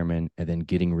vice chairman, and then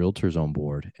getting realtors on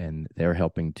board, and they're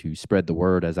helping to spread the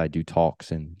word as I do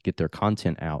talks and get their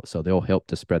content out. So they'll help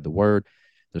to spread the word.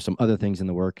 There's some other things in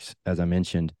the works, as I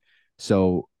mentioned.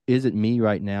 So is it me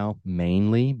right now?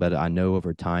 Mainly, but I know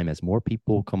over time, as more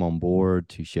people come on board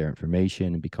to share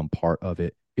information and become part of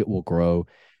it, it will grow.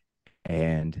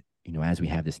 And, as we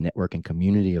have this network and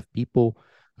community of people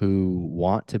who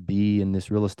want to be in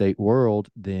this real estate world,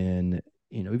 then,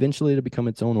 eventually it'll become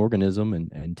its own organism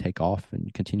and take off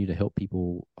and continue to help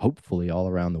people, hopefully all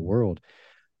around the world.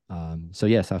 So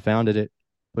yes, I founded it,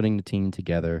 putting the team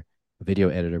together. A video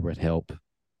editor would help,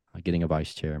 getting a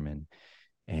vice chairman.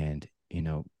 And,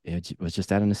 it was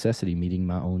just out of necessity, meeting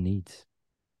my own needs.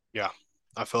 Yeah,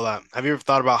 I feel that. Have you ever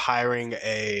thought about hiring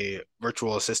a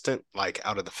virtual assistant like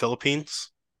out of the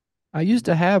Philippines? I used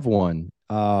to have one.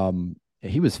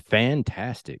 He was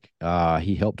fantastic.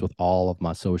 He helped with all of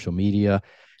my social media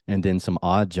and then some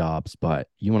odd jobs. But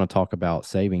you want to talk about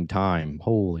saving time?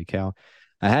 Holy cow.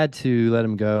 I had to let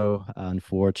him go.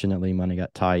 Unfortunately, money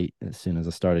got tight as soon as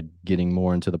I started getting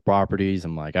more into the properties.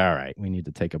 I'm like, all right, we need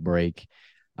to take a break.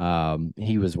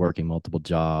 He was working multiple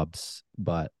jobs,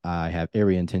 but I have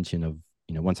every intention of,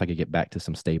 once I could get back to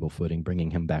some stable footing,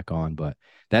 bringing him back on. But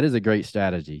that is a great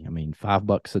strategy. I mean,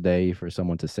 $5 a day for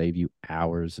someone to save you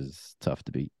hours is tough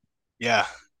to beat. Yeah.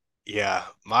 Yeah.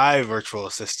 My virtual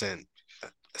assistant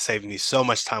saved me so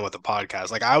much time with the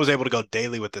podcast. Like I was able to go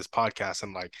daily with this podcast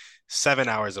in like 7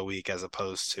 hours a week as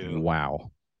opposed to,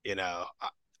 Wow. you know,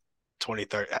 20,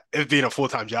 30, it being a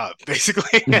full-time job,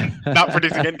 basically, not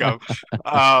producing income.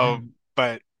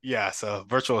 But yeah, so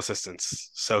virtual assistants,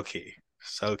 so key.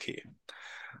 So key.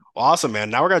 Well, awesome, man.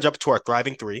 Now we're gonna jump into our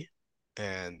thriving three.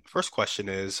 And first question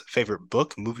is favorite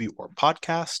book, movie, or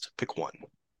podcast? Pick one.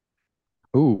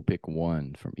 Ooh, pick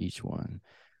one from each one.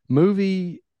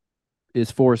 Movie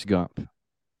is Forrest Gump. I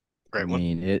Great one.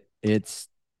 mean, it's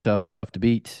tough to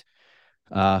beat.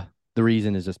 The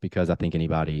reason is just because I think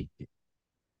anybody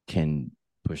can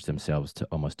push themselves to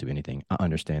almost do anything. I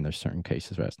understand there's certain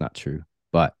cases where that's not true,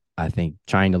 but I think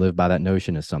trying to live by that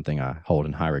notion is something I hold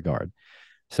in high regard.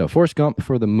 So Forrest Gump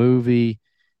for the movie.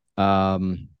 What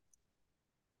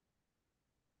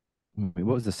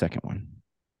was the second one?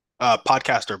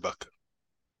 Podcast or book?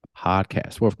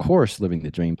 Podcast. Well, of course, Living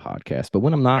the Dream podcast. But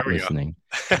when I'm not listening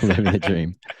to Living the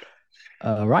Dream,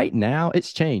 right now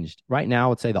it's changed. Right now, I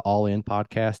would say the All In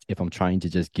podcast. If I'm trying to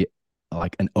just get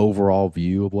like an overall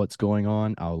view of what's going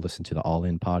on, I'll listen to the All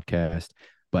In podcast.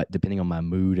 But depending on my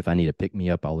mood, if I need to pick me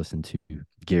up, I'll listen to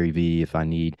Gary Vee. If I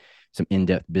need some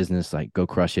in-depth business like Go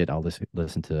Crush It, I'll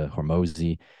listen to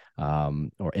Hormozy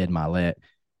or Ed Milet.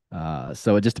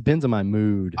 So it just depends on my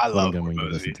mood. I love I'm going to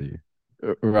Hormozy. listen to.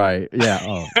 Right. Yeah.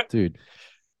 Oh, dude.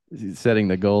 He's setting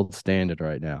the gold standard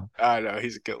right now. I know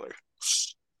he's a killer.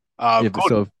 Oh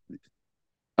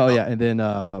yeah, and then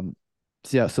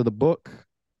so the book,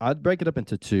 I'd break it up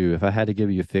into two. If I had to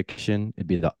give you a fiction, it'd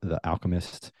be the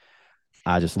Alchemist.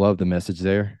 I just love the message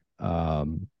there.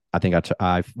 I think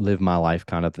I've lived my life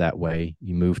kind of that way.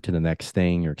 You move to the next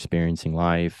thing, you're experiencing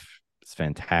life. It's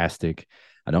fantastic.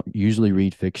 I don't usually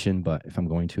read fiction, but if I'm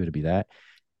going to, it'd be that.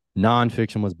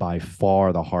 Nonfiction was by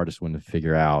far the hardest one to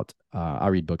figure out. I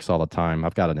read books all the time.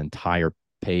 I've got an entire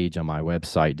page on my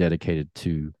website dedicated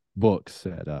to books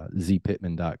at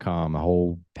zpitman.com, a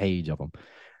whole page of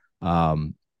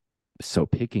them. So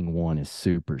picking one is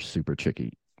super, super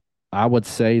tricky. I would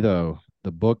say, though,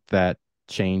 the book that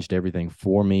changed everything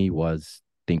for me was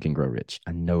Think and Grow Rich.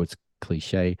 I know it's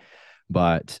cliche,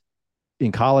 but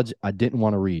in college, I didn't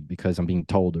want to read because I'm being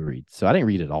told to read. So I didn't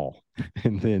read at all.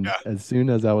 And then as soon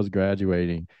as I was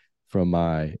graduating, from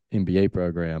my MBA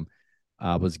program,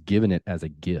 I was given it as a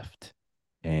gift.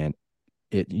 And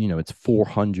it's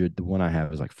 400. The one I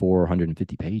have is like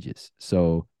 450 pages.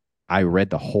 So I read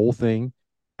the whole thing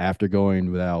after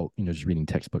going without, just reading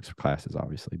textbooks for classes,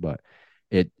 obviously. But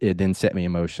it then set me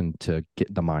in motion to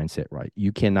get the mindset right.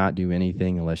 You cannot do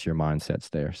anything unless your mindset's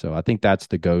there. So I think that's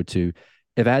the go-to.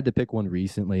 If I had to pick one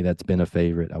recently that's been a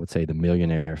favorite, I would say The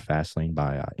Millionaire Fastlane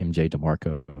by MJ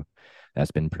DeMarco.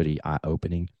 That's been pretty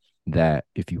eye-opening. That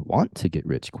if you want to get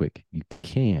rich quick, you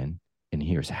can, and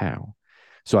here's how.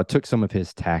 So I took some of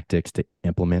his tactics to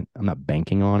implement. I'm not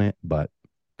banking on it, but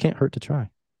can't hurt to try.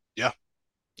 Yeah.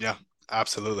 Yeah,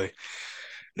 absolutely.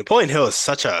 Napoleon Hill is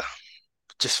such a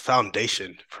just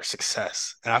foundation for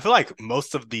success. And I feel like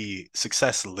most of the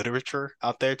success literature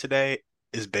out there today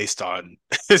is based on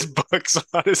his books,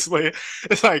 honestly.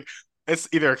 It's like it's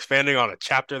either expanding on a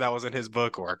chapter that was in his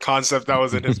book or a concept that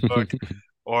was in his book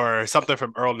or something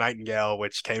from Earl Nightingale,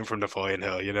 which came from Napoleon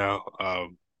Hill.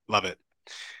 Love it.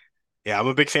 Yeah, I'm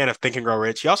a big fan of Think and Grow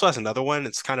Rich. He also has another one.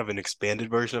 It's kind of an expanded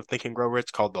version of Think and Grow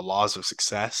Rich called The Laws of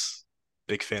Success.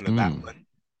 Big fan of that one.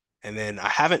 And then I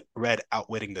haven't read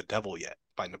Outwitting the Devil yet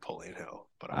by Napoleon Hill,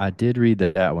 but I did read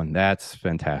that one. That's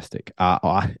fantastic.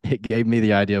 It gave me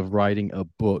the idea of writing a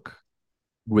book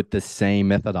with the same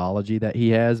methodology that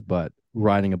he has, but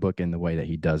writing a book in the way that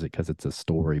he does it because it's a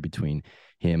story between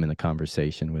him and the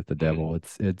conversation with the devil.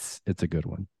 It's a good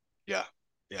one. Yeah.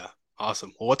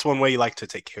 Awesome. Well, what's one way you like to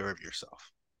take care of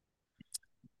yourself?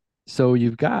 So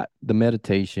you've got the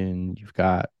meditation, you've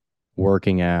got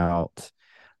working out.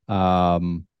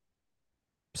 So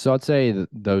I'd say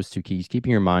those two keys: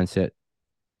 keeping your mindset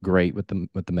great with the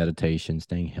meditation,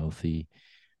 staying healthy,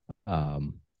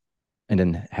 and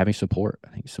then having support.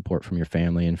 I think support from your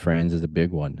family and friends is a big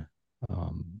one.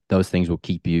 Those things will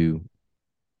keep a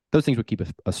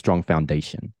strong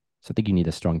foundation. So I think you need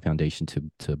a strong foundation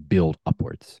to build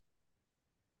upwards.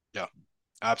 Yeah,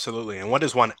 absolutely. And what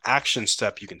is one action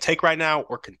step you can take right now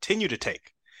or continue to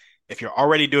take if you're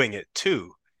already doing it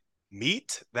to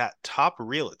meet that top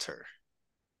realtor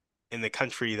in the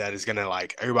country that is going to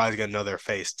everybody's going to know their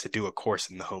face to do a course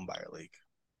in the Home Buyer League?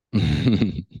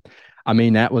 I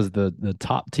mean, that was the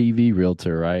top TV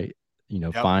realtor, right?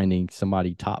 Yep. Finding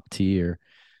somebody top tier.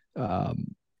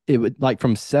 It would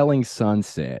from Selling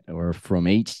Sunset or from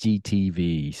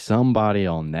HGTV, somebody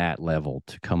on that level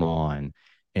to come on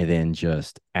and then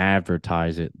just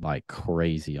advertise it like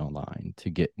crazy online to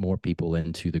get more people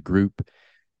into the group.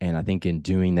 And I think in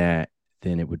doing that,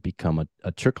 then it would become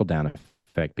a trickle down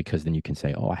effect, because then you can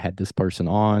say, oh, I had this person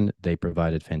on, they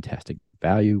provided fantastic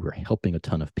value, we're helping a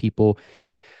ton of people,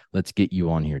 let's get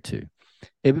you on here too.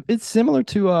 It's similar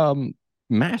to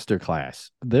Masterclass.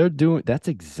 That's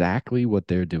exactly what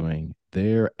they're doing.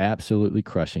 They're absolutely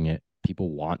crushing it.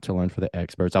 People want to learn from the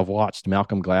experts. I've watched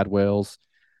Malcolm Gladwell's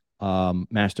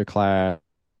Masterclass.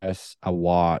 I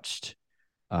watched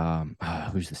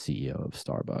who's the CEO of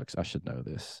Starbucks? I should know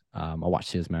this. I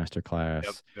watched his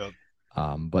Masterclass. Yep.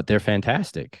 But they're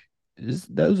fantastic.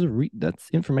 That's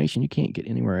information you can't get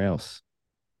anywhere else.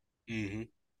 100%.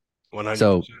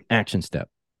 So action step: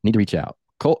 need to reach out.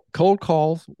 Cold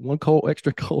calls, one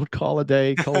extra cold call a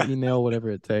day, cold email, whatever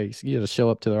it takes. You got to show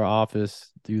up to their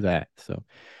office, do that. So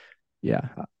yeah,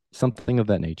 something of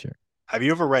that nature. Have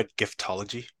you ever read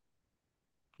Giftology?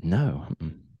 No.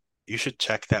 You should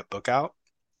check that book out.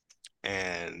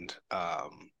 And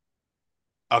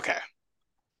okay,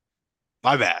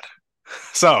 my bad.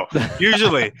 So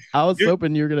usually I was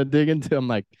hoping you were gonna dig into. I'm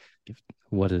like,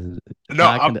 what is it? No,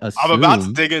 I'm about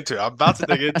to dig into it.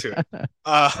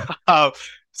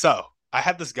 So I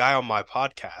had this guy on my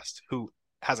podcast who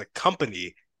has a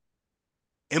company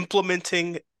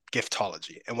implementing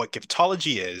Giftology. And what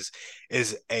Giftology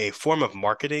is a form of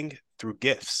marketing through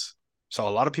gifts. So a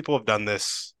lot of people have done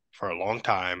this for a long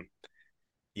time.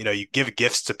 You give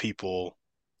gifts to people,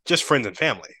 just friends and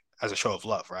family, as a show of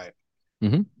love, right?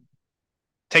 Mm-hmm.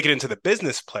 Take it into the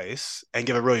business place and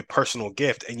give a really personal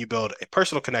gift, and you build a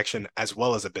personal connection as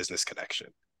well as a business connection,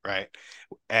 right?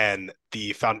 And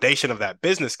the foundation of that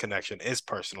business connection is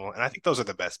personal. And I think those are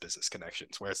the best business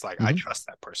connections, where it's like, I trust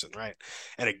that person, right?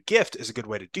 And a gift is a good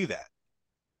way to do that.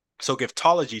 So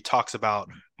Giftology talks about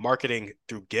marketing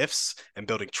through gifts and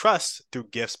building trust through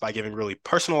gifts by giving really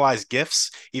personalized gifts,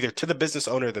 either to the business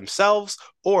owner themselves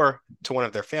or to one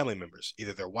of their family members,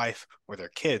 either their wife or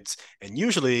their kids. And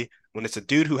usually when it's a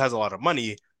dude who has a lot of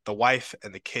money, the wife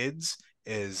and the kids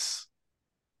is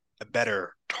a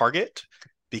better target,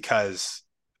 because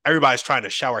everybody's trying to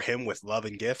shower him with love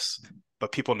and gifts,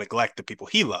 but people neglect the people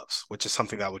he loves, which is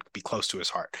something that would be close to his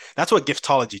heart. That's what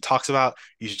Giftology talks about.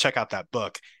 You should check out that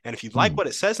book. And if you like what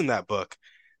it says in that book,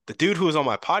 the dude who was on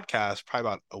my podcast probably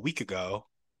about a week ago,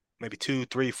 maybe 2,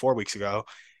 3, 4 weeks ago,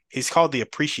 he's called the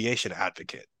Appreciation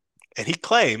Advocate. And he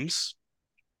claims,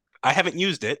 I haven't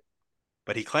used it,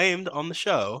 but he claimed on the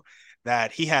show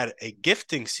that he had a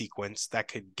gifting sequence that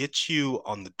could get you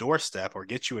on the doorstep or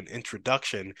get you an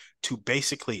introduction to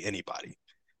basically anybody.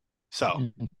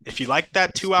 So if you like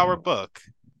that 2 hour book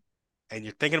and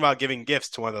you're thinking about giving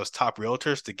gifts to one of those top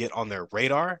realtors to get on their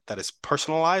radar that is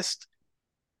personalized,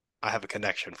 I have a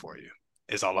connection for you,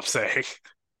 is all I'm saying.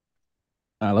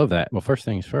 I love that. Well, first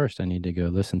things first, I need to go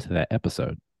listen to that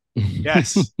episode.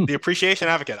 Yes, the Appreciation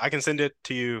Advocate. I can send it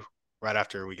to you right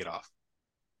after we get off.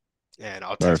 And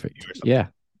I'll text you or something. Yeah.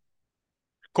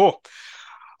 Cool.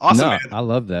 Awesome, no, man. I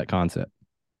love that concept.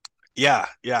 Yeah.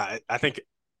 I think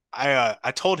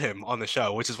I told him on the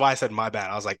show, which is why I said my bad.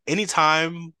 I was like,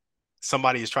 anytime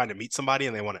somebody is trying to meet somebody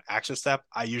and they want an action step,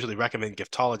 I usually recommend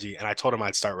Giftology, and I told him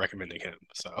I'd start recommending him.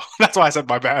 So that's why I said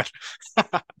my bad.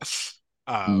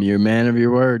 You're a man of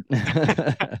your word. No,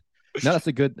 that's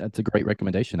a great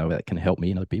recommendation though. That can help me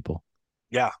and other people.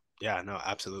 Yeah, no,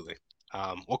 absolutely.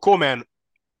 Well, cool, man.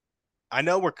 I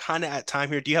know we're kind of at time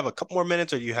here. Do you have a couple more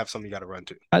minutes, or do you have something you got to run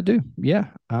to? I do. Yeah,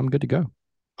 I'm good to go.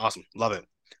 Awesome. Love it.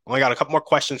 Only got a couple more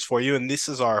questions for you, and this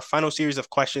is our final series of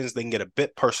questions. They can get a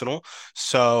bit personal.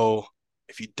 So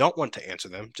if you don't want to answer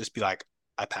them, just be like,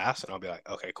 I pass, and I'll be like,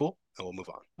 okay, cool, and we'll move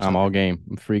on. I'm all game.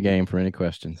 I'm free game for any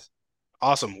questions.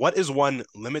 Awesome. What is one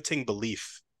limiting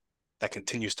belief that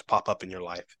continues to pop up in your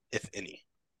life, if any?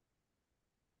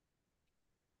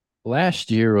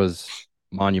 Last year was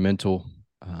monumental.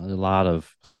 A lot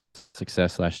of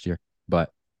success last year,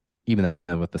 but even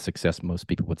with the success, most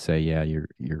people would say, yeah,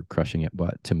 you're crushing it.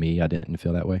 But to me, I didn't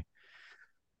feel that way.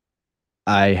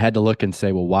 I had to look and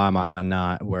say, well, why am I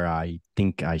not where I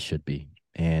think I should be?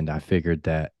 And I figured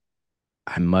that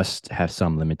I must have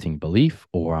some limiting belief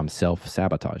or I'm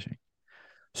self-sabotaging.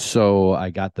 So I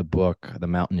got the book, The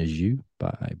Mountain Is You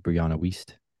by Brianna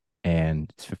Wiest,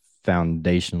 and it's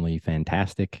foundationally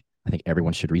fantastic. I think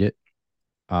everyone should read it.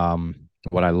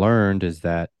 What I learned is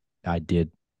that I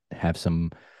did have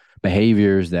some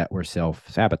behaviors that were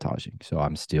self-sabotaging. So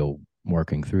I'm still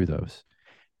working through those.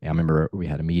 And I remember we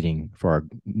had a meeting for our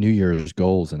New Year's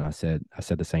goals, and I said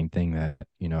the same thing, that,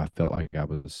 I felt like I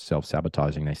was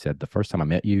self-sabotaging. They said, the first time I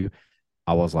met you,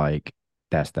 I was like,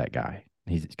 that's that guy.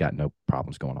 He's got no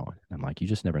problems going on. And I'm like, you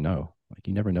just never know. Like,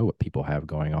 you never know what people have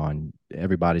going on.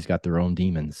 Everybody's got their own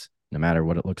demons, no matter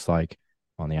what it looks like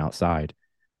on the outside.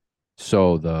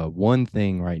 So the one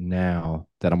thing right now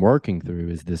that I'm working through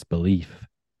is this belief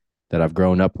that I've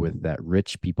grown up with, that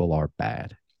rich people are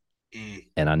bad.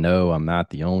 And I know I'm not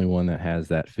the only one that has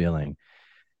that feeling.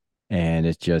 And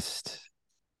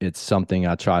it's something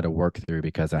I try to work through,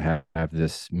 because I have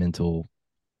this mental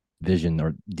vision,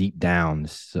 or deep down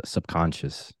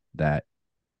subconscious, that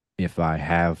if I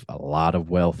have a lot of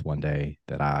wealth one day,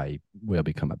 that I will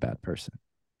become a bad person.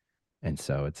 And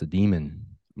so it's a demon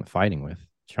I'm fighting with,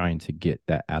 trying to get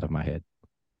that out of my head.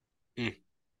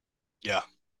 Yeah,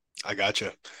 I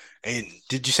gotcha. And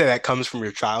did you say that comes from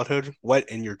your childhood? What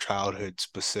in your childhood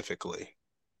specifically?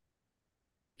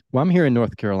 Well, I'm here in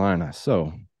North Carolina.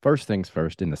 So first things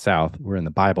first, in the South, we're in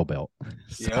the Bible Belt.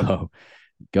 So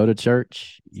go to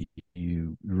church,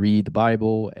 you read the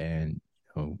Bible, and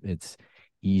it's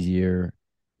easier.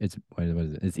 It's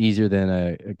easier than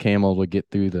a camel to get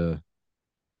through the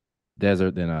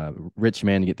desert than a rich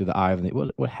man to get through the eye of the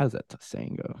what has that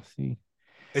saying go? See,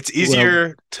 it's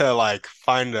easier to like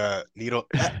find a needle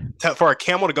for a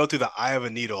camel to go through the eye of a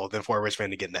needle than for a rich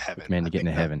man to get into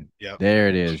heaven. Yeah, there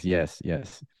it is. Yes.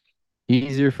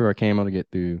 Easier for a camel to get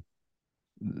through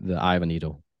the eye of a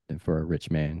needle than for a rich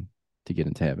man to get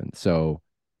into heaven. So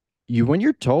when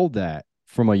you're told that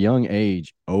from a young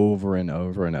age over and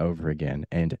over and over again,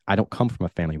 and I don't come from a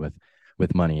family with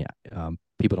money.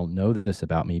 People don't know this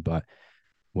about me, but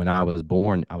when I was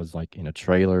born, I was like in a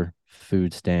trailer,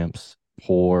 food stamps,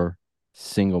 poor,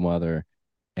 single mother.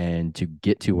 And to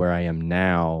get to where I am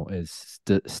now is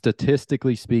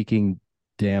statistically speaking,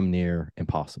 damn near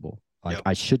impossible. Like,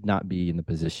 I should not be in the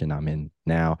position I'm in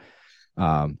now,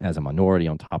 as a minority.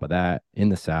 On top of that, in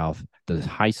the South, the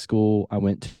high school I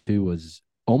went to was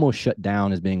almost shut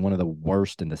down as being one of the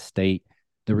worst in the state.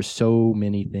 There were so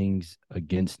many things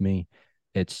against me.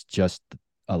 It's just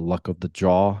a luck of the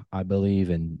draw, I believe,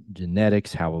 and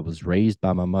genetics, how I was raised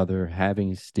by my mother,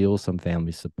 having still some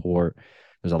family support.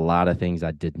 There's a lot of things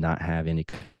I did not have any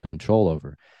control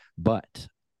over. But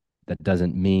that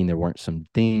doesn't mean there weren't some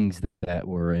things that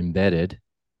were embedded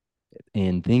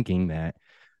in thinking that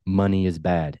money is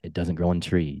bad. It doesn't grow on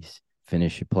trees.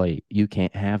 finish your plate. You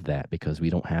can't have that because we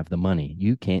don't have the money.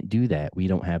 You can't do that. We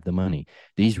don't have the money.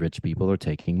 These rich people are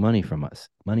taking money from us.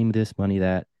 Money this, money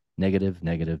that, negative,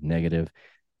 negative, negative.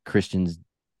 Christians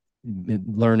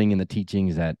learning in the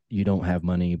teachings that you don't have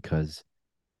money because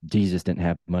Jesus didn't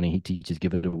have money. He teaches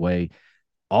give it away.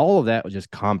 All of that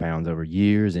just compounds over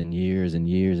years and years and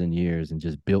years and years and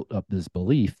just built up this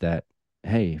belief that,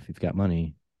 hey, if you've got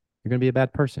money, you're going to be a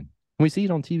bad person. And we see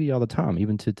it on TV all the time,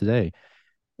 even to today.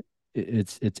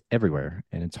 It's everywhere,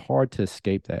 and it's hard to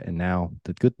escape that. And now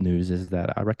the good news is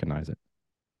that I recognize it.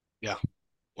 Yeah,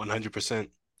 100%.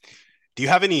 Do you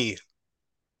have any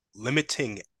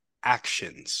limiting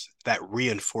actions that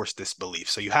reinforce this belief?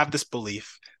 So you have this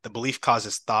belief, the belief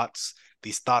causes thoughts,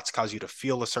 these thoughts cause you to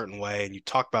feel a certain way, and you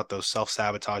talk about those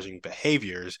self-sabotaging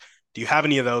behaviors. Do you have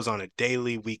any of those on a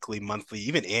daily, weekly, monthly,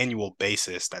 even annual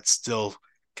basis that still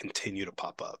continue to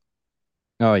pop up?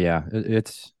 Oh yeah,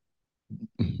 it's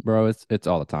bro, it's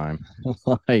all the time.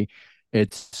 Like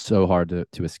it's so hard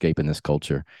to escape in this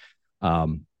culture.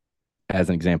 Um, as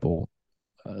an example,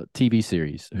 TV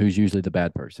series, who's usually the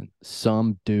bad person?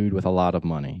 Some dude with a lot of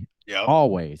money. Yep.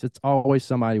 Always, it's always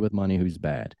somebody with money who's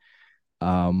bad.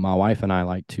 My wife and I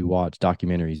like to watch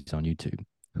documentaries on YouTube.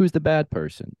 Who's the bad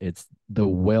person? It's the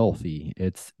wealthy.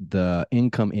 It's the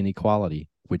income inequality,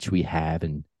 which we have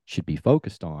and should be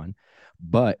focused on,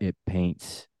 but it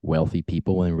paints wealthy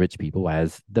people and rich people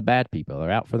as the bad people.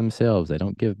 They're out for themselves. They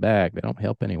don't give back. They don't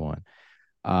help anyone.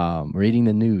 Reading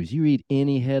the news, you read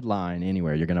any headline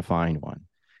anywhere, you're going to find one.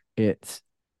 It's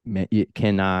it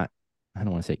cannot. I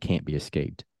don't want to say it can't be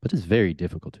escaped, but it's very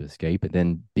difficult to escape. And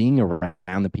then being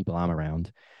around the people I'm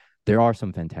around, there are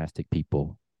some fantastic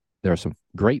people. There are some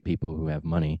great people who have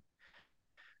money.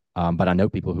 But I know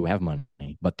people who have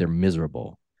money, but they're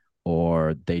miserable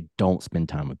or they don't spend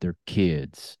time with their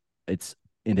kids. It's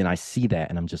and then I see that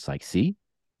and I'm just like, see,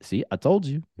 I told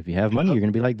you, if you have money, Yep. you're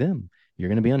gonna be like them. You're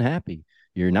gonna be unhappy.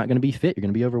 You're not gonna be fit. You're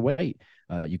gonna be overweight.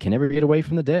 You can never get away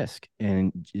from the desk,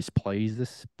 and just plays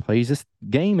this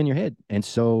game in your head. And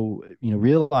so,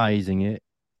 realizing it,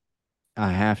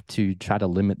 I have to try to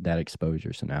limit that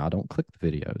exposure. So now I don't click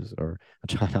the videos, or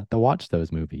I try not to watch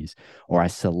those movies, or I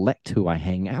select who I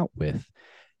hang out with.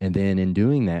 And then in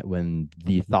doing that, when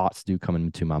the thoughts do come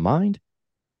into my mind,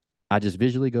 I just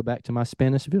visually go back to my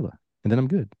Spanish villa, and then I'm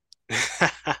good.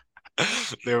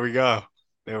 There we go.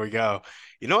 There we go.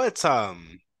 You know what's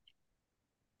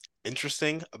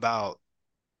interesting about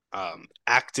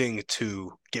acting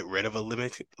to get rid of a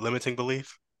limiting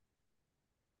belief?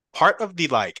 Part of the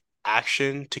like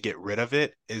action to get rid of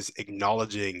it is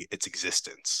acknowledging its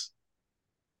existence.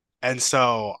 And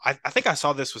so I think I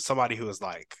saw this with somebody who was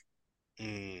like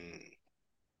mm,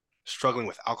 struggling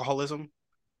with alcoholism.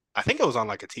 I think it was on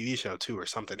like a TV show too or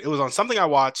something. It was on something I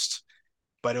watched,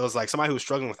 but it was like somebody who was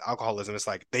struggling with alcoholism. It's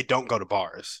like they don't go to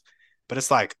bars, but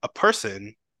it's like a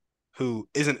person who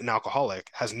isn't an alcoholic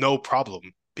has no problem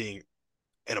being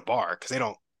in a bar because they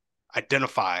don't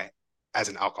identify as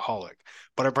an alcoholic.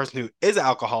 But a person who is an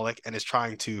alcoholic and is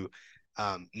trying to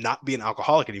not be an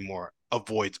alcoholic anymore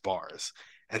avoids bars.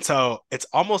 And so it's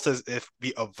almost as if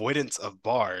the avoidance of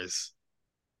bars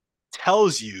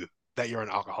tells you that you're an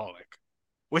alcoholic,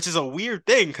 which is a weird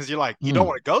thing because you're like, you don't Hmm.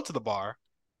 want to go to the bar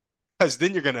because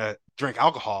then you're going to drink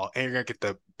alcohol and you're going to get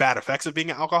the bad effects of being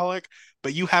an alcoholic.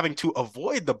 But you having to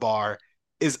avoid the bar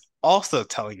is also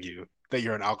telling you that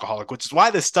you're an alcoholic, which is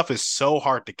why this stuff is so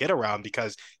hard to get around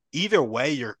because either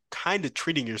way, you're kind of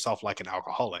treating yourself like an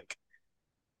alcoholic.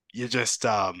 You're just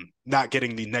not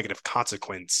getting the negative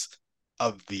consequence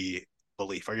of the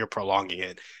belief or you're prolonging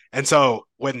it. And so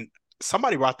when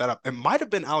somebody brought that up, it might have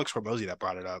been Alex Hormozy that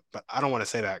brought it up, but I don't want to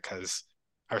say that because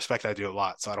I respect that dude a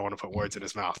lot, so I don't want to put words in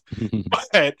his mouth. But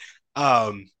it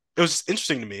was just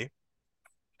interesting to me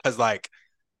because like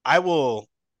I will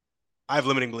I have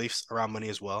limiting beliefs around money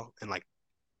as well and like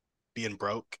being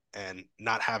broke and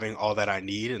not having all that I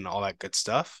need and all that good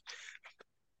stuff.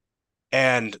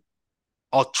 And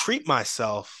I'll treat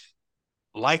myself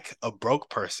like a broke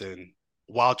person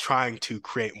while trying to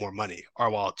create more money or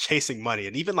while chasing money.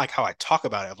 And even like how I talk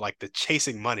about it of like the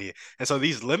chasing money. And so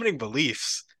these limiting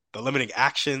beliefs, the limiting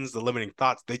actions, the limiting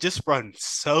thoughts, they just run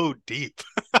so deep.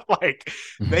 Like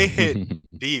they hit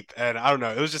deep. And I don't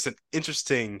know, it was just an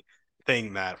interesting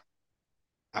thing that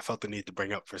I felt the need to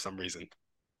bring up for some reason.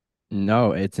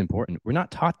 No, it's important. We're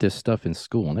not taught this stuff in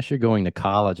school unless you're going to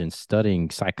college and studying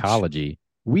psychology.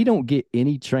 We don't get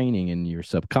any training in your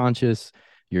subconscious,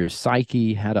 your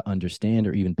psyche, how to understand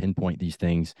or even pinpoint these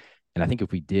things. And I think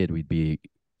if we did, we'd be,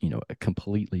 a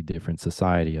completely different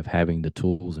society of having the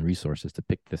tools and resources to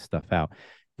pick this stuff out.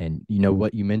 And you know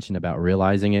what you mentioned about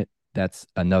realizing it? that's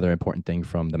another important thing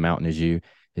from the mountain is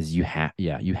you have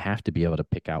to be able to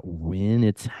pick out when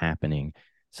it's happening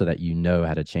so that you know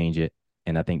how to change it.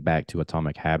 And I think back to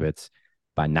Atomic Habits,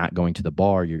 by not going to the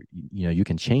bar, you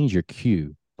can change your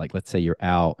cue. Like let's say you're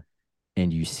out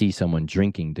and you see someone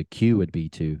drinking, the cue would be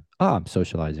to, oh, I'm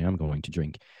socializing, I'm going to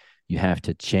drink. You have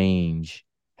to change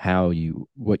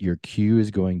what your cue is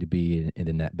going to be, and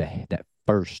in that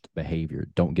first behavior.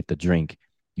 Don't get the drink.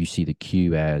 You see the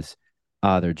cue as,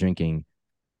 they're drinking.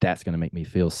 That's going to make me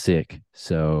feel sick.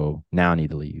 So now I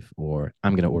need to leave, or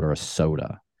I'm going to order a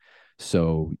soda.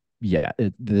 So yeah,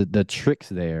 the tricks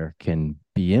there can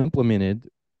be implemented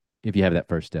if you have that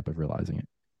first step of realizing it.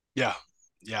 Yeah.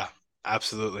 Yeah.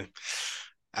 Absolutely.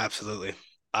 Absolutely.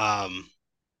 Um,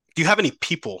 do you have any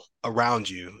people around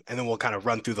you? And then we'll kind of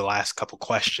run through the last couple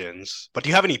questions. But do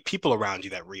you have any people around you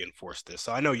that reinforce this?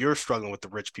 So I know you're struggling with the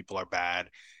rich people are bad,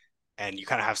 and you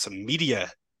kind of have some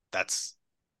media that's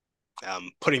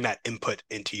putting that input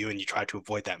into you, and you try to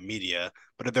avoid that media.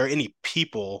 But are there any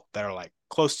people that are like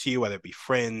close to you, whether it be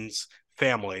friends,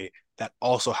 family, that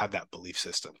also have that belief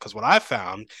system? Because what I've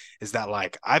found is that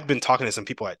like I've been talking to some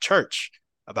people at church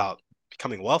about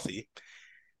becoming wealthy,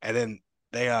 and then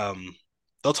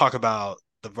they'll talk about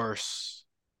the verse,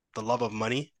 the love of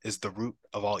money is the root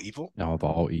of all evil. Of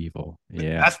all evil.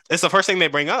 Yeah. It's the first thing they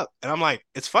bring up. And I'm like,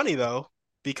 it's funny though,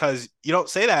 because you don't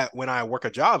say that when I work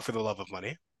a job for the love of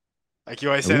money. Like you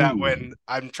always say that Ooh. when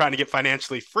I'm trying to get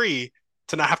financially free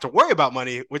to not have to worry about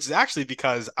money, which is actually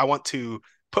because I want to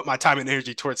put my time and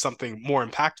energy towards something more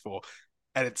impactful.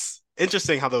 And it's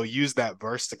interesting how they'll use that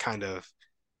verse to kind of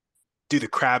do the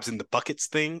crabs in the buckets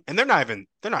thing. And they're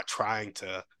not trying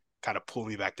to kind of pull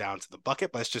me back down to the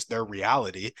bucket, but it's just their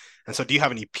reality. And so do you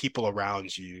have any people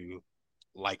around you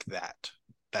like that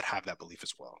have that belief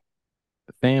as well?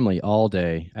 Family all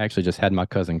day. I actually just had my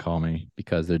cousin call me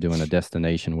because they're doing a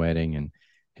destination wedding, and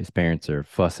his parents are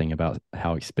fussing about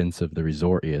how expensive the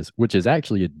resort is, which is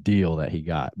actually a deal that he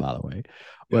got, by the way. Yeah.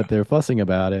 But they're fussing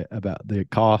about it, about the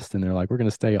cost, and they're like, "We're going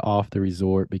to stay off the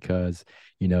resort because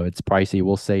it's pricey.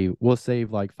 We'll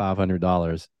save like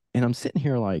 $500." And I'm sitting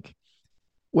here like,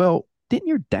 well, didn't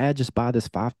your dad just buy this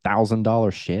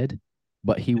 $5,000 shed,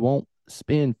 but he won't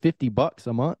spend $50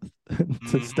 a month to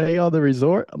Mm-hmm. stay on the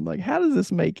resort? I'm like, how does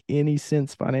this make any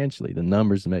sense financially? The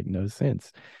numbers make no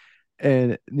sense.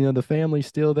 And the family's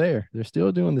still there. They're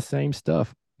still doing the same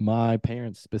stuff. My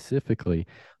parents specifically,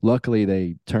 luckily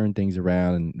they turn things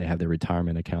around and they have their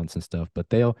retirement accounts and stuff, but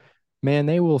they will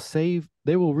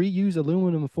reuse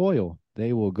aluminum foil.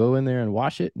 They will go in there and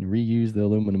wash it and reuse the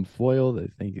aluminum foil. They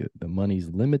think the money's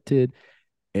limited.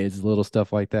 It's little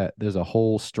stuff like that. There's a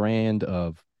whole strand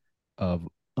of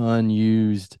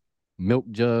unused milk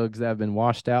jugs that have been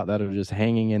washed out that are just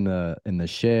hanging in the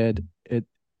shed.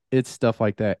 It's stuff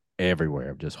like that everywhere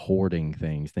of just hoarding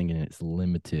things, thinking it's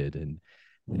limited, and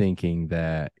thinking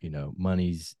that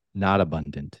money's not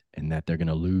abundant and that they're going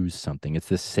to lose something. It's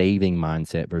the saving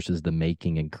mindset versus the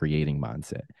making and creating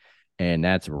mindset, and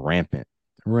that's rampant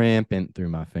through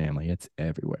my family. It's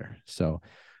everywhere. So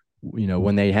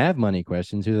when they have money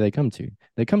questions, who do they come to?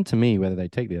 They come to me, whether they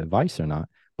take the advice or not,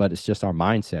 but it's just our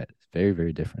mindset. It's very,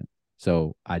 very different.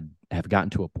 So I have gotten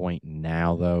to a point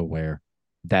now, though, where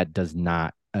that does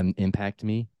not impact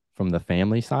me from the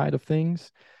family side of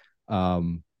things.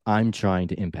 I'm trying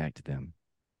to impact them.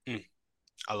 Mm,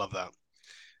 I love that.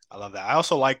 I love that. I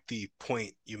also like the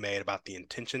point you made about the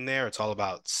intention there. It's all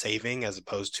about saving as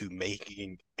opposed to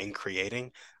making and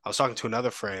creating. I was talking to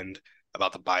another friend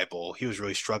about the Bible. He was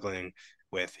really struggling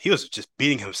he was just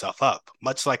beating himself up,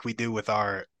 much like we do with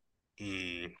our,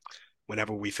 mm,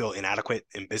 whenever we feel inadequate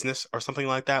in business or something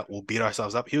like that, we'll beat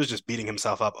ourselves up. He was just beating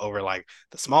himself up over like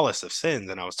the smallest of sins.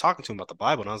 And I was talking to him about the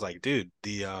Bible, and I was like, dude,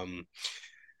 the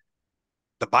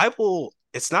Bible,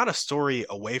 it's not a story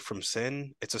away from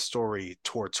sin, it's a story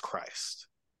towards Christ.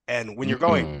 And when you're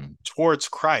going Mm. towards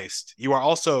Christ, you are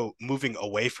also moving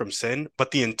away from sin,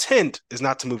 but the intent is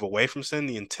not to move away from sin.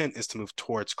 The intent is to move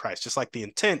towards Christ. Just like the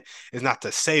intent is not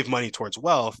to save money towards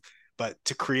wealth, but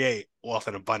to create wealth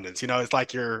and abundance. It's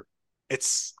like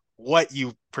it's what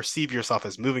you perceive yourself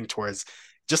as moving towards.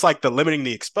 Just like the limiting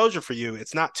the exposure for you,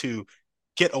 it's not to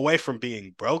get away from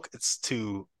being broke, it's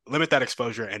to limit that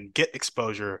exposure and get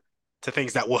exposure to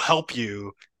things that will help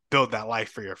you build that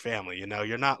life for your family.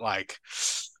 You're not like,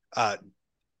 uh,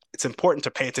 it's important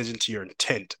to pay attention to your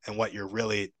intent and what you're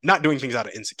really not doing things out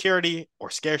of insecurity or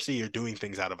scarcity. You're doing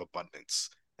things out of abundance.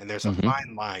 And there's a Hmm.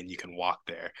 fine line you can walk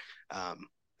there.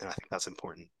 And I think that's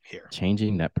important here.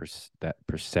 Changing that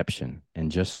perception,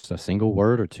 and just a single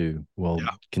word or two will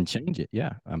Yeah. can change it.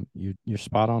 Yeah, you're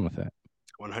spot on with that.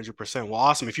 100%. Well,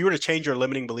 awesome. If you were to change your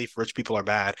limiting belief, rich people are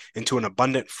bad, into an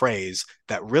abundant phrase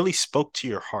that really spoke to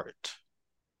your heart,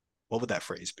 what would that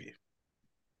phrase be?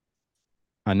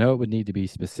 I know it would need to be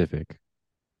specific,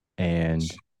 and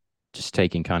just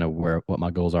taking kind of what my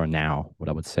goals are now, what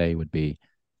I would say would be,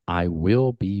 I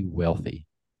will be wealthy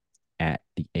at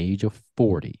the age of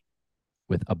 40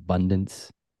 with abundance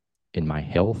in my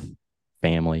health,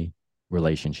 family,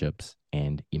 relationships,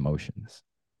 and emotions.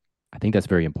 I think that's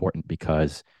very important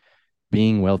because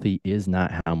being wealthy is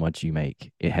not how much you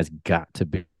make. It has got to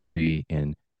be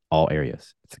in all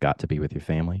areas. It's got to be with your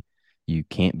family. You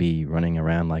can't be running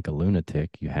around like a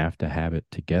lunatic. You have to have it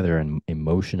together and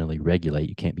emotionally regulate.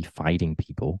 You can't be fighting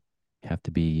people. You have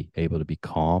to be able to be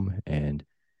calm and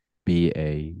be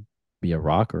a be a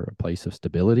rock or a place of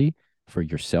stability for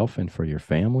yourself and for your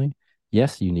family.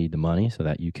 Yes, you need the money so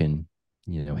that you can,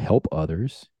 help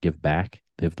others, give back,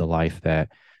 live the life that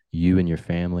you and your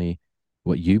family,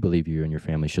 what you believe you and your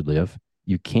family should live.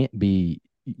 You can't be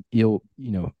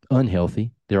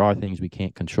unhealthy. There are things we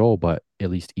can't control, but at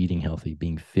least eating healthy,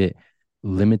 being fit,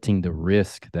 limiting the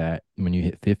risk that when you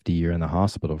hit 50, you're in the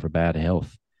hospital for bad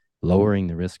health, lowering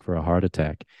the risk for a heart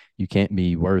attack. You can't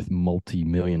be worth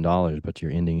multi-million dollars, but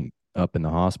you're ending up in the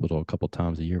hospital a couple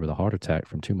times a year with a heart attack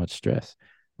from too much stress.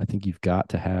 I think you've got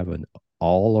to have an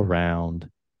all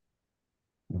around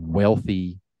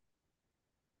wealthy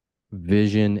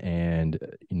vision and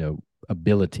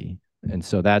ability. And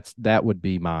so that would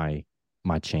be my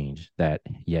change, that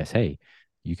yes, hey,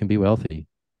 you can be wealthy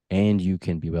and you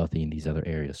can be wealthy in these other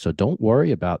areas. So don't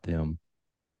worry about them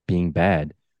being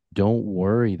bad. Don't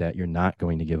worry that you're not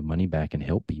going to give money back and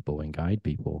help people and guide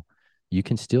people. You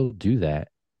can still do that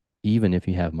even if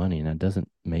you have money, and that doesn't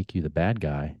make you the bad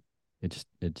guy. It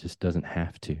just doesn't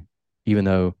have to. Even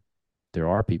though there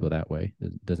are people that way,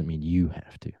 it doesn't mean you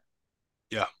have to.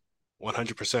 Yeah,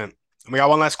 100%. And we got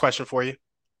one last question for you.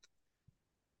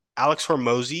 Alex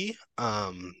Hormozy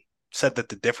said that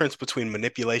the difference between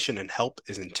manipulation and help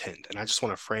is intent. And I just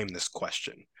want to frame this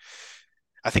question.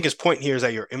 I think his point here is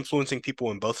that you're influencing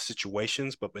people in both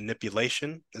situations, but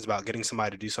manipulation is about getting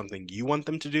somebody to do something you want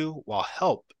them to do, while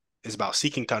help is about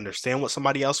seeking to understand what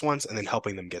somebody else wants and then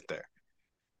helping them get there.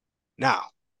 Now,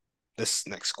 this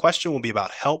next question will be about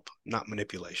help, not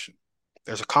manipulation.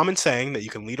 There's a common saying that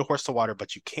you can lead a horse to water,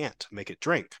 but you can't make it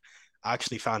drink. I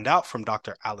actually found out from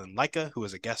Dr. Alan Leica, who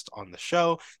was a guest on the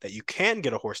show, that you can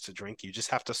get a horse to drink. You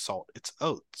just have to salt its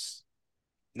oats.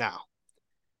 Now,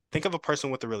 think of a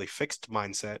person with a really fixed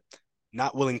mindset,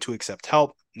 not willing to accept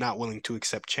help, not willing to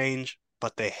accept change,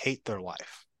 but they hate their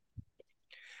life.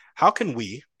 How can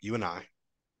we, you and I,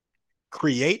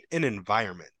 create an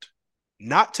environment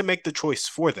not to make the choice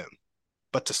for them,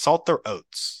 but to salt their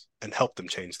oats and help them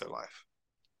change their life?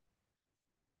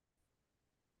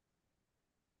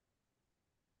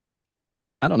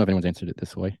 I don't know if anyone's answered it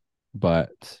this way,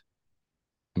 but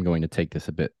I'm going to take this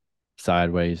a bit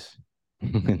sideways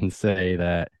and say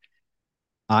that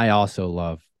I also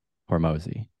love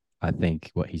Hormozy. I think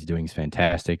what he's doing is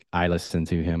fantastic. I listen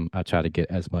to him. I try to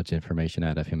get as much information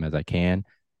out of him as I can.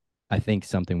 I think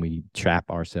something we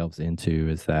trap ourselves into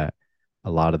is that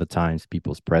a lot of the times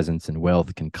people's presence and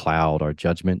wealth can cloud our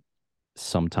judgment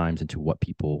sometimes into what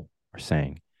people are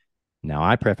saying. Now,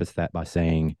 I preface that by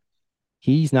saying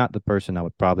he's not the person I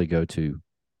would probably go to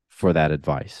for that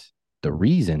advice. The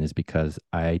reason is because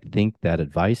I think that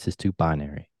advice is too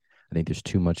binary. I think there's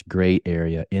too much gray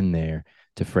area in there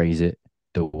to phrase it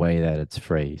the way that it's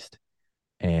phrased.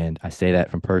 And I say that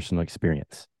from personal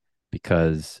experience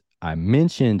because I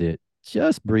mentioned it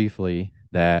just briefly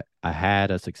that I had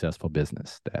a successful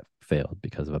business that failed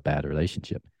because of a bad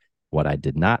relationship. What I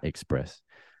did not express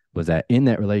was that in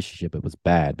that relationship, it was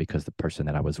bad because the person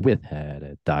that I was with had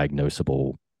a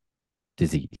diagnosable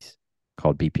disease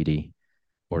called BPD,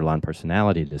 borderline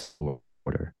personality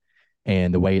disorder.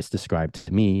 And the way it's described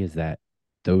to me is that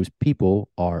those people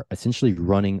are essentially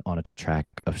running on a track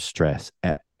of stress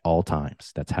at all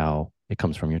times. That's how it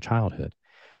comes from your childhood.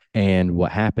 And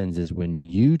what happens is when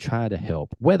you try to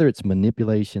help, whether it's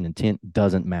manipulation, intent,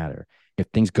 doesn't matter. If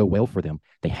things go well for them,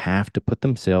 they have to put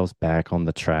themselves back on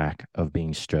the track of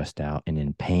being stressed out and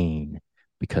in pain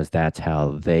because that's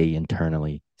how they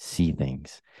internally see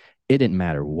things. It didn't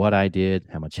matter what I did,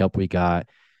 how much help we got.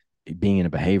 Being in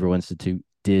a behavioral institute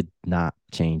did not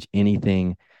change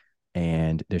anything.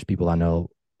 And there's people I know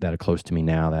that are close to me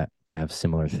now that have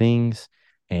similar things.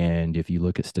 And if you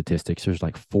look at statistics, there's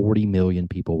like 40 million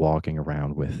people walking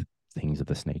around with things of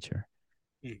this nature.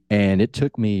 And it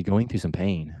took me going through some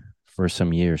pain for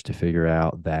some years to figure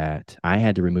out that I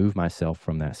had to remove myself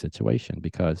from that situation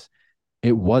because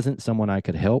it wasn't someone I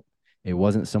could help. It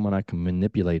wasn't someone I could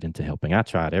manipulate into helping. I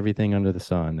tried everything under the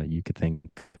sun that you could think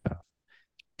of,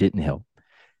 didn't help.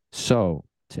 So,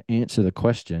 to answer the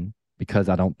question, because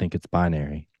I don't think it's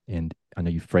binary, and I know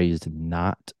you phrased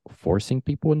not forcing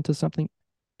people into something,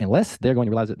 unless they're going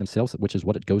to realize it themselves, which is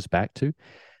what it goes back to.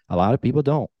 A lot of people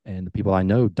don't. And the people I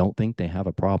know don't think they have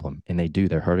a problem, and they do.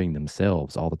 They're hurting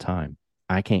themselves all the time.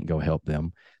 I can't go help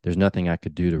them. There's nothing I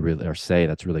could do to really or say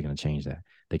that's really going to change that.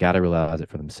 They got to realize it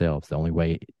for themselves. The only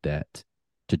way that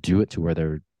to do it to where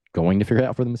they're going to figure it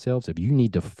out for themselves, if you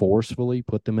need to forcefully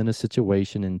put them in a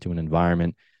situation, into an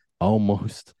environment,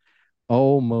 almost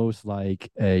almost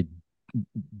like a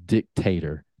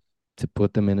dictator, to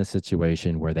put them in a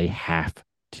situation where they have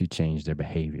to change their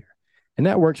behavior. And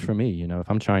that works for me. If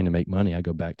I'm trying to make money, I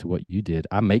go back to what you did.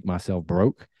 I make myself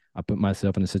broke. I put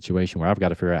myself in a situation where I've got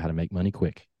to figure out how to make money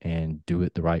quick and do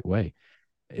it the right way.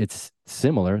 It's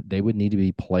similar. They would need to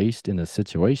be placed in a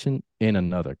situation in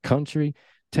another country,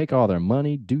 take all their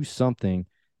money, do something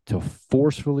to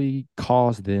forcefully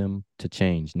cause them to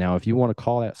change. Now, if you want to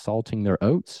call that salting their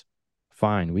oats,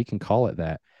 fine, we can call it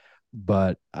that.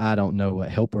 But I don't know what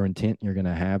help or intent you're going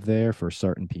to have there for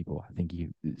certain people. I think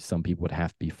some people would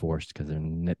have to be forced because they're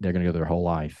going to go their whole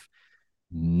life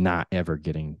not ever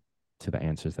getting to the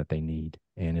answers that they need.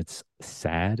 And it's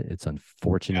sad. It's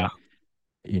unfortunate.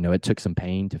 Yeah. It took some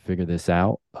pain to figure this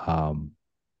out. But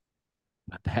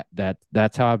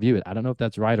that's how I view it. I don't know if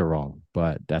that's right or wrong,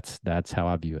 but that's how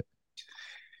I view it.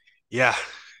 Yeah.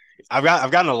 I've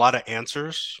gotten a lot of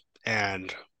answers,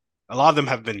 and a lot of them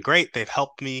have been great. They've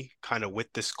helped me kind of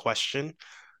with this question.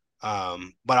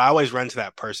 But I always run to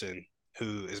that person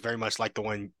who is very much like the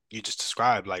one you just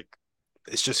described. Like,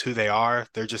 it's just who they are.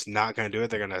 They're just not going to do it.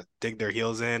 They're going to dig their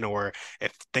heels in, or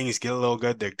if things get a little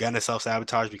good, they're going to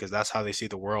self-sabotage because that's how they see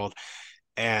the world.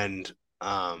 And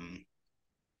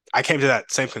I came to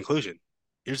that same conclusion.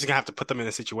 You're just going to have to put them in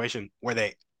a situation where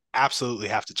they absolutely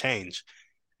have to change.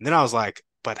 And then I was like,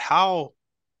 but how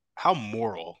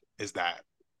moral is that?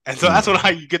 And so that's when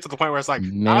you get to the point where it's like,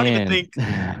 Man. I don't even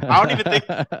think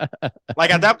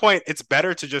like at that point, it's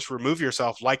better to just remove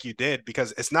yourself like you did,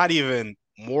 because it's not even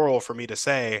moral for me to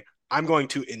say, I'm going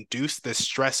to induce this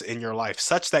stress in your life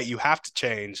such that you have to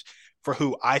change for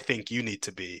who I think you need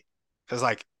to be. Because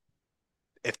like,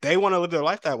 if they want to live their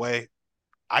life that way,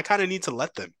 I kind of need to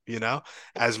let them,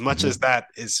 as much as that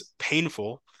is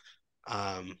painful.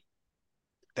 Um,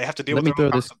 they have to deal let with me their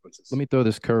own throw this let consequences. me throw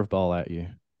this curveball at you,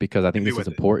 because I Hit think me this is with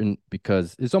it. important,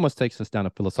 because it almost takes us down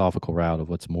a philosophical route of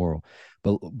what's moral.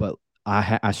 But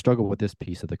I struggle with this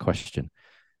piece of the question.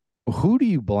 Who do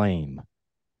you blame,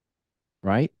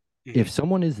 right? If Mm-hmm.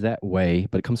 someone is that way,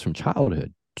 but it comes from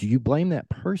childhood, do you blame that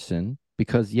person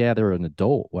because, yeah, they're an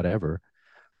adult, whatever,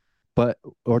 but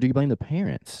or do you blame the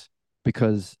parents?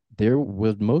 Because there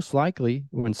was most likely,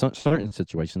 in some certain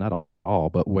situations, not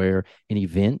all, but where an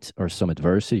event or some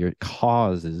adversity or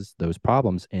causes those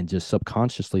problems, and just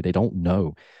subconsciously they don't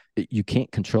know. You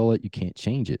can't control it, you can't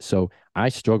change it. So I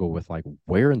struggle with, like,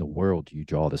 where in the world do you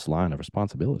draw this line of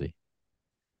responsibility?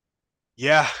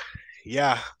 Yeah,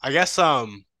 yeah. I guess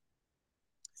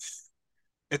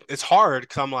it's hard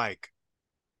because I'm like,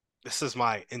 this is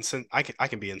my I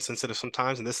can be insensitive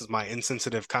sometimes, and this is my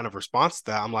insensitive kind of response to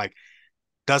that. I'm like,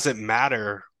 does it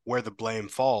matter where the blame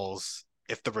falls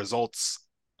if the results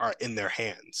are in their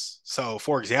hands? So,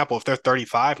 for example, if they're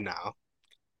 35 now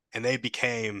and they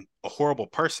became a horrible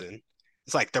person,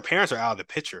 it's like their parents are out of the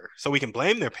picture. So we can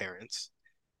blame their parents.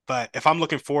 But if I'm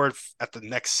looking forward at the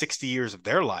next 60 years of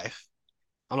their life,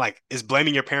 I'm like, is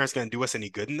blaming your parents going to do us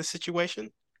any good in this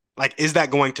situation? Like, is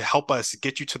that going to help us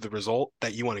get you to the result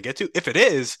that you want to get to? If it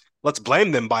is, let's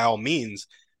blame them by all means.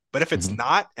 But if it's Mm-hmm.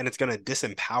 not, and it's going to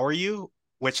disempower you,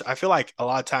 which I feel like a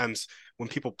lot of times when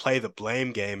people play the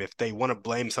blame game, if they want to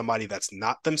blame somebody that's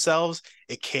not themselves,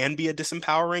 it can be a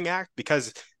disempowering act,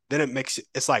 because then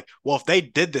it's like, well, if they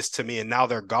did this to me and now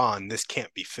they're gone, this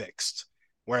can't be fixed.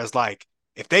 Whereas, like,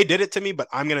 if they did it to me, but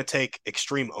I'm going to take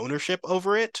extreme ownership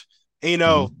over it, and,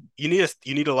 Mm-hmm.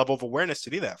 you need a level of awareness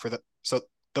to do that. So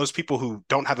those people who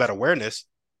don't have that awareness,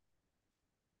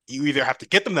 you either have to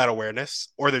get them that awareness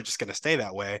or they're just going to stay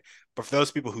that way. But for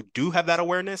those people who do have that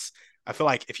awareness, I feel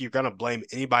like if you're going to blame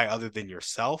anybody other than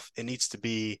yourself, it needs to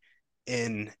be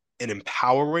in an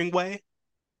empowering way.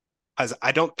 Because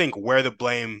I don't think where the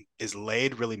blame is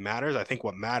laid really matters. I think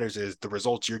what matters is the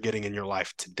results you're getting in your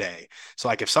life today. So,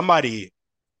 like, if somebody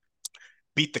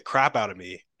beat the crap out of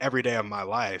me every day of my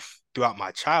life throughout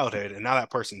my childhood, and now that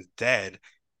person's dead,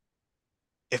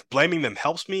 if blaming them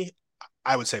helps me,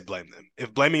 I would say blame them.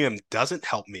 If blaming them doesn't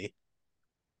help me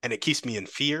and it keeps me in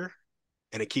fear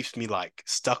and it keeps me like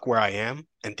stuck where I am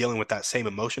and dealing with that same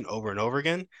emotion over and over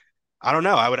again, I don't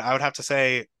know. I would have to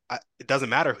say it doesn't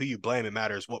matter who you blame. It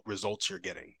matters what results you're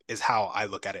getting is how I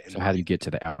look at it in So how my do you get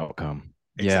to the outcome?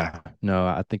 Yeah, exactly. no,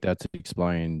 I think that's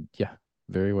explained. Yeah,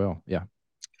 very well. Yeah.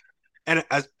 And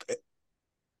as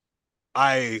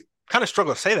I kind of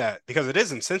struggle to say that because it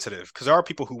is insensitive because there are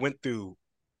people who went through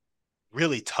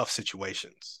really tough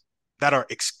situations that are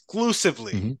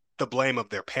exclusively Hmm. the blame of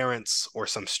their parents or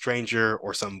some stranger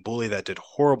or some bully that did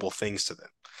horrible things to them.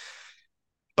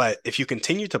 But if you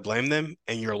continue to blame them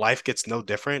and your life gets no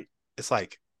different, it's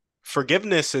like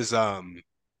forgiveness is a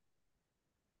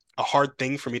hard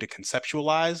thing for me to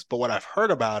conceptualize. But what I've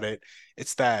heard about it,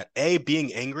 it's that A,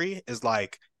 being angry is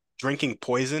like drinking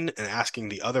poison and asking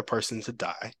the other person to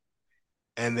die.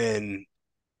 And then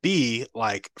B,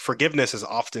 like forgiveness is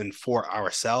often for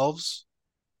ourselves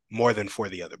more than for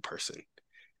the other person.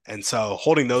 And so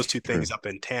holding those two things True. up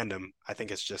in tandem, I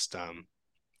think it's just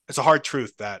it's a hard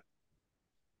truth that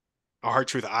a hard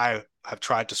truth I have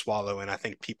tried to swallow, and I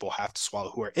think people have to swallow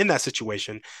who are in that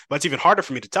situation. But it's even harder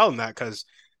for me to tell them that because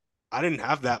I didn't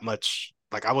have that much.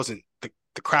 Like I wasn't the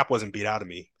crap wasn't beat out of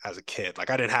me as a kid. Like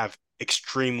I didn't have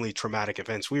extremely traumatic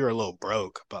events. We were a little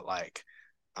broke, but like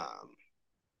um,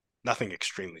 nothing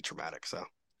extremely traumatic. So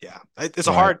yeah, it's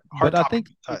a Right. hard But I topic think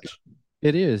to touch.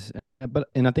 it is. But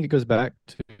and I think it goes back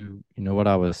to, what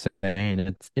I was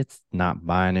saying. It's not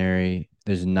binary.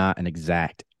 There's not an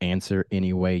exact answer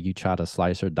anyway. You try to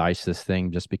slice or dice this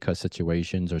thing just because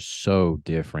situations are so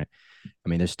different. I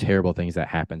mean, there's terrible things that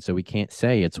happen. So we can't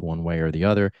say it's one way or the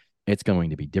other. It's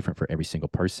going to be different for every single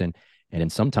person. And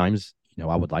then sometimes,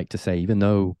 I would like to say, even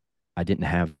though I didn't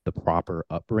have the proper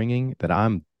upbringing, that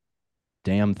I'm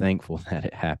damn thankful that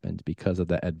it happened because of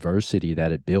the adversity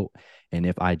that it built. And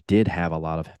if I did have a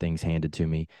lot of things handed to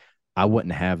me, I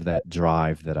wouldn't have that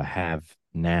drive that I have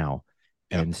now.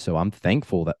 Yep. And so I'm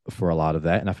thankful that for a lot of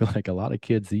that. And I feel like a lot of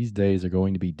kids these days are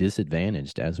going to be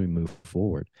disadvantaged as we move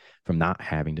forward from not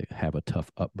having to have a tough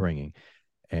upbringing.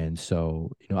 And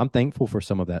so, I'm thankful for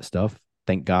some of that stuff.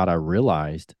 Thank God I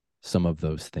realized some of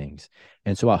those things.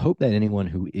 And so I hope that anyone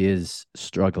who is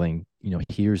struggling,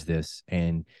 hears this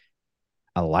and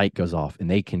a light goes off and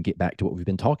they can get back to what we've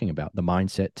been talking about, the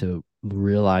mindset to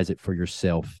realize it for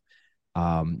yourself,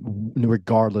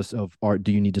 regardless of, or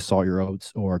do you need to salt your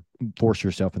oats or force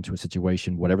yourself into a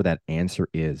situation, whatever that answer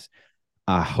is.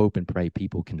 I hope and pray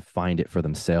people can find it for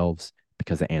themselves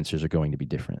because the answers are going to be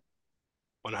different.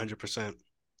 100%.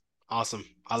 Awesome.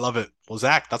 I love it. Well,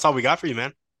 Zach, that's all we got for you,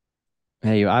 man.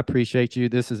 Hey, I appreciate you.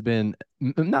 This has been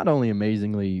not only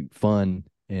amazingly fun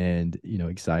and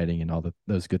exciting and all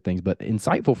those good things, but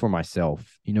insightful for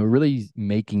myself. Really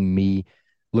making me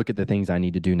look at the things I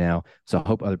need to do now. So I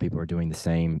hope other people are doing the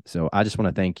same. So I just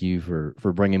want to thank you for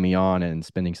bringing me on and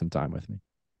spending some time with me.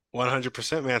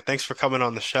 100%, man. Thanks for coming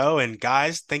on the show. And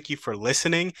guys, thank you for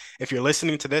listening. If you're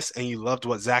listening to this and you loved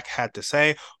what Zach had to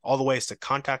say, all the ways to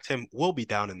contact him will be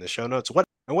down in the show notes. What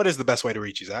is the best way to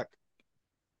reach you, Zach?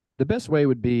 The best way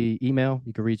would be email.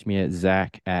 You can reach me at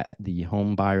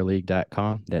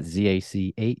zach@thehomebuyerleague.com. That's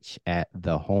ZACH at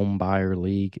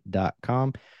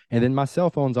thehomebuyerleague.com. And then my cell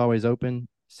phone's always open,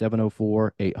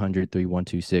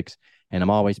 704-800-3126. And I'm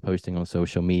always posting on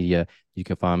social media. You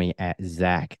can find me at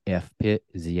Zach F. Pitt,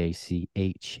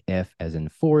 ZACHF as in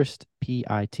Forest,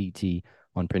 PITT,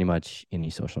 on pretty much any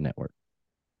social network.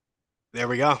 There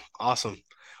we go. Awesome.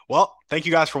 Well, thank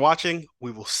you guys for watching.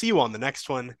 We will see you on the next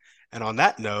one. And on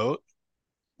that note,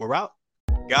 we're out.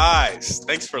 Guys,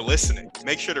 thanks for listening.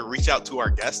 Make sure to reach out to our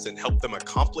guests and help them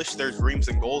accomplish their dreams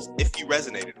and goals if you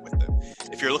resonated with them.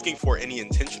 If you're looking for any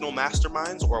intentional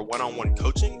masterminds or one-on-one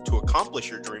coaching to accomplish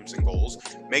your dreams and goals,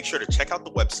 make sure to check out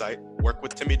the website,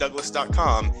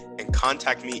 workwithtimmydouglas.com, and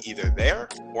contact me either there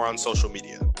or on social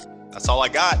media. That's all I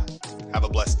got. Have a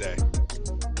blessed day.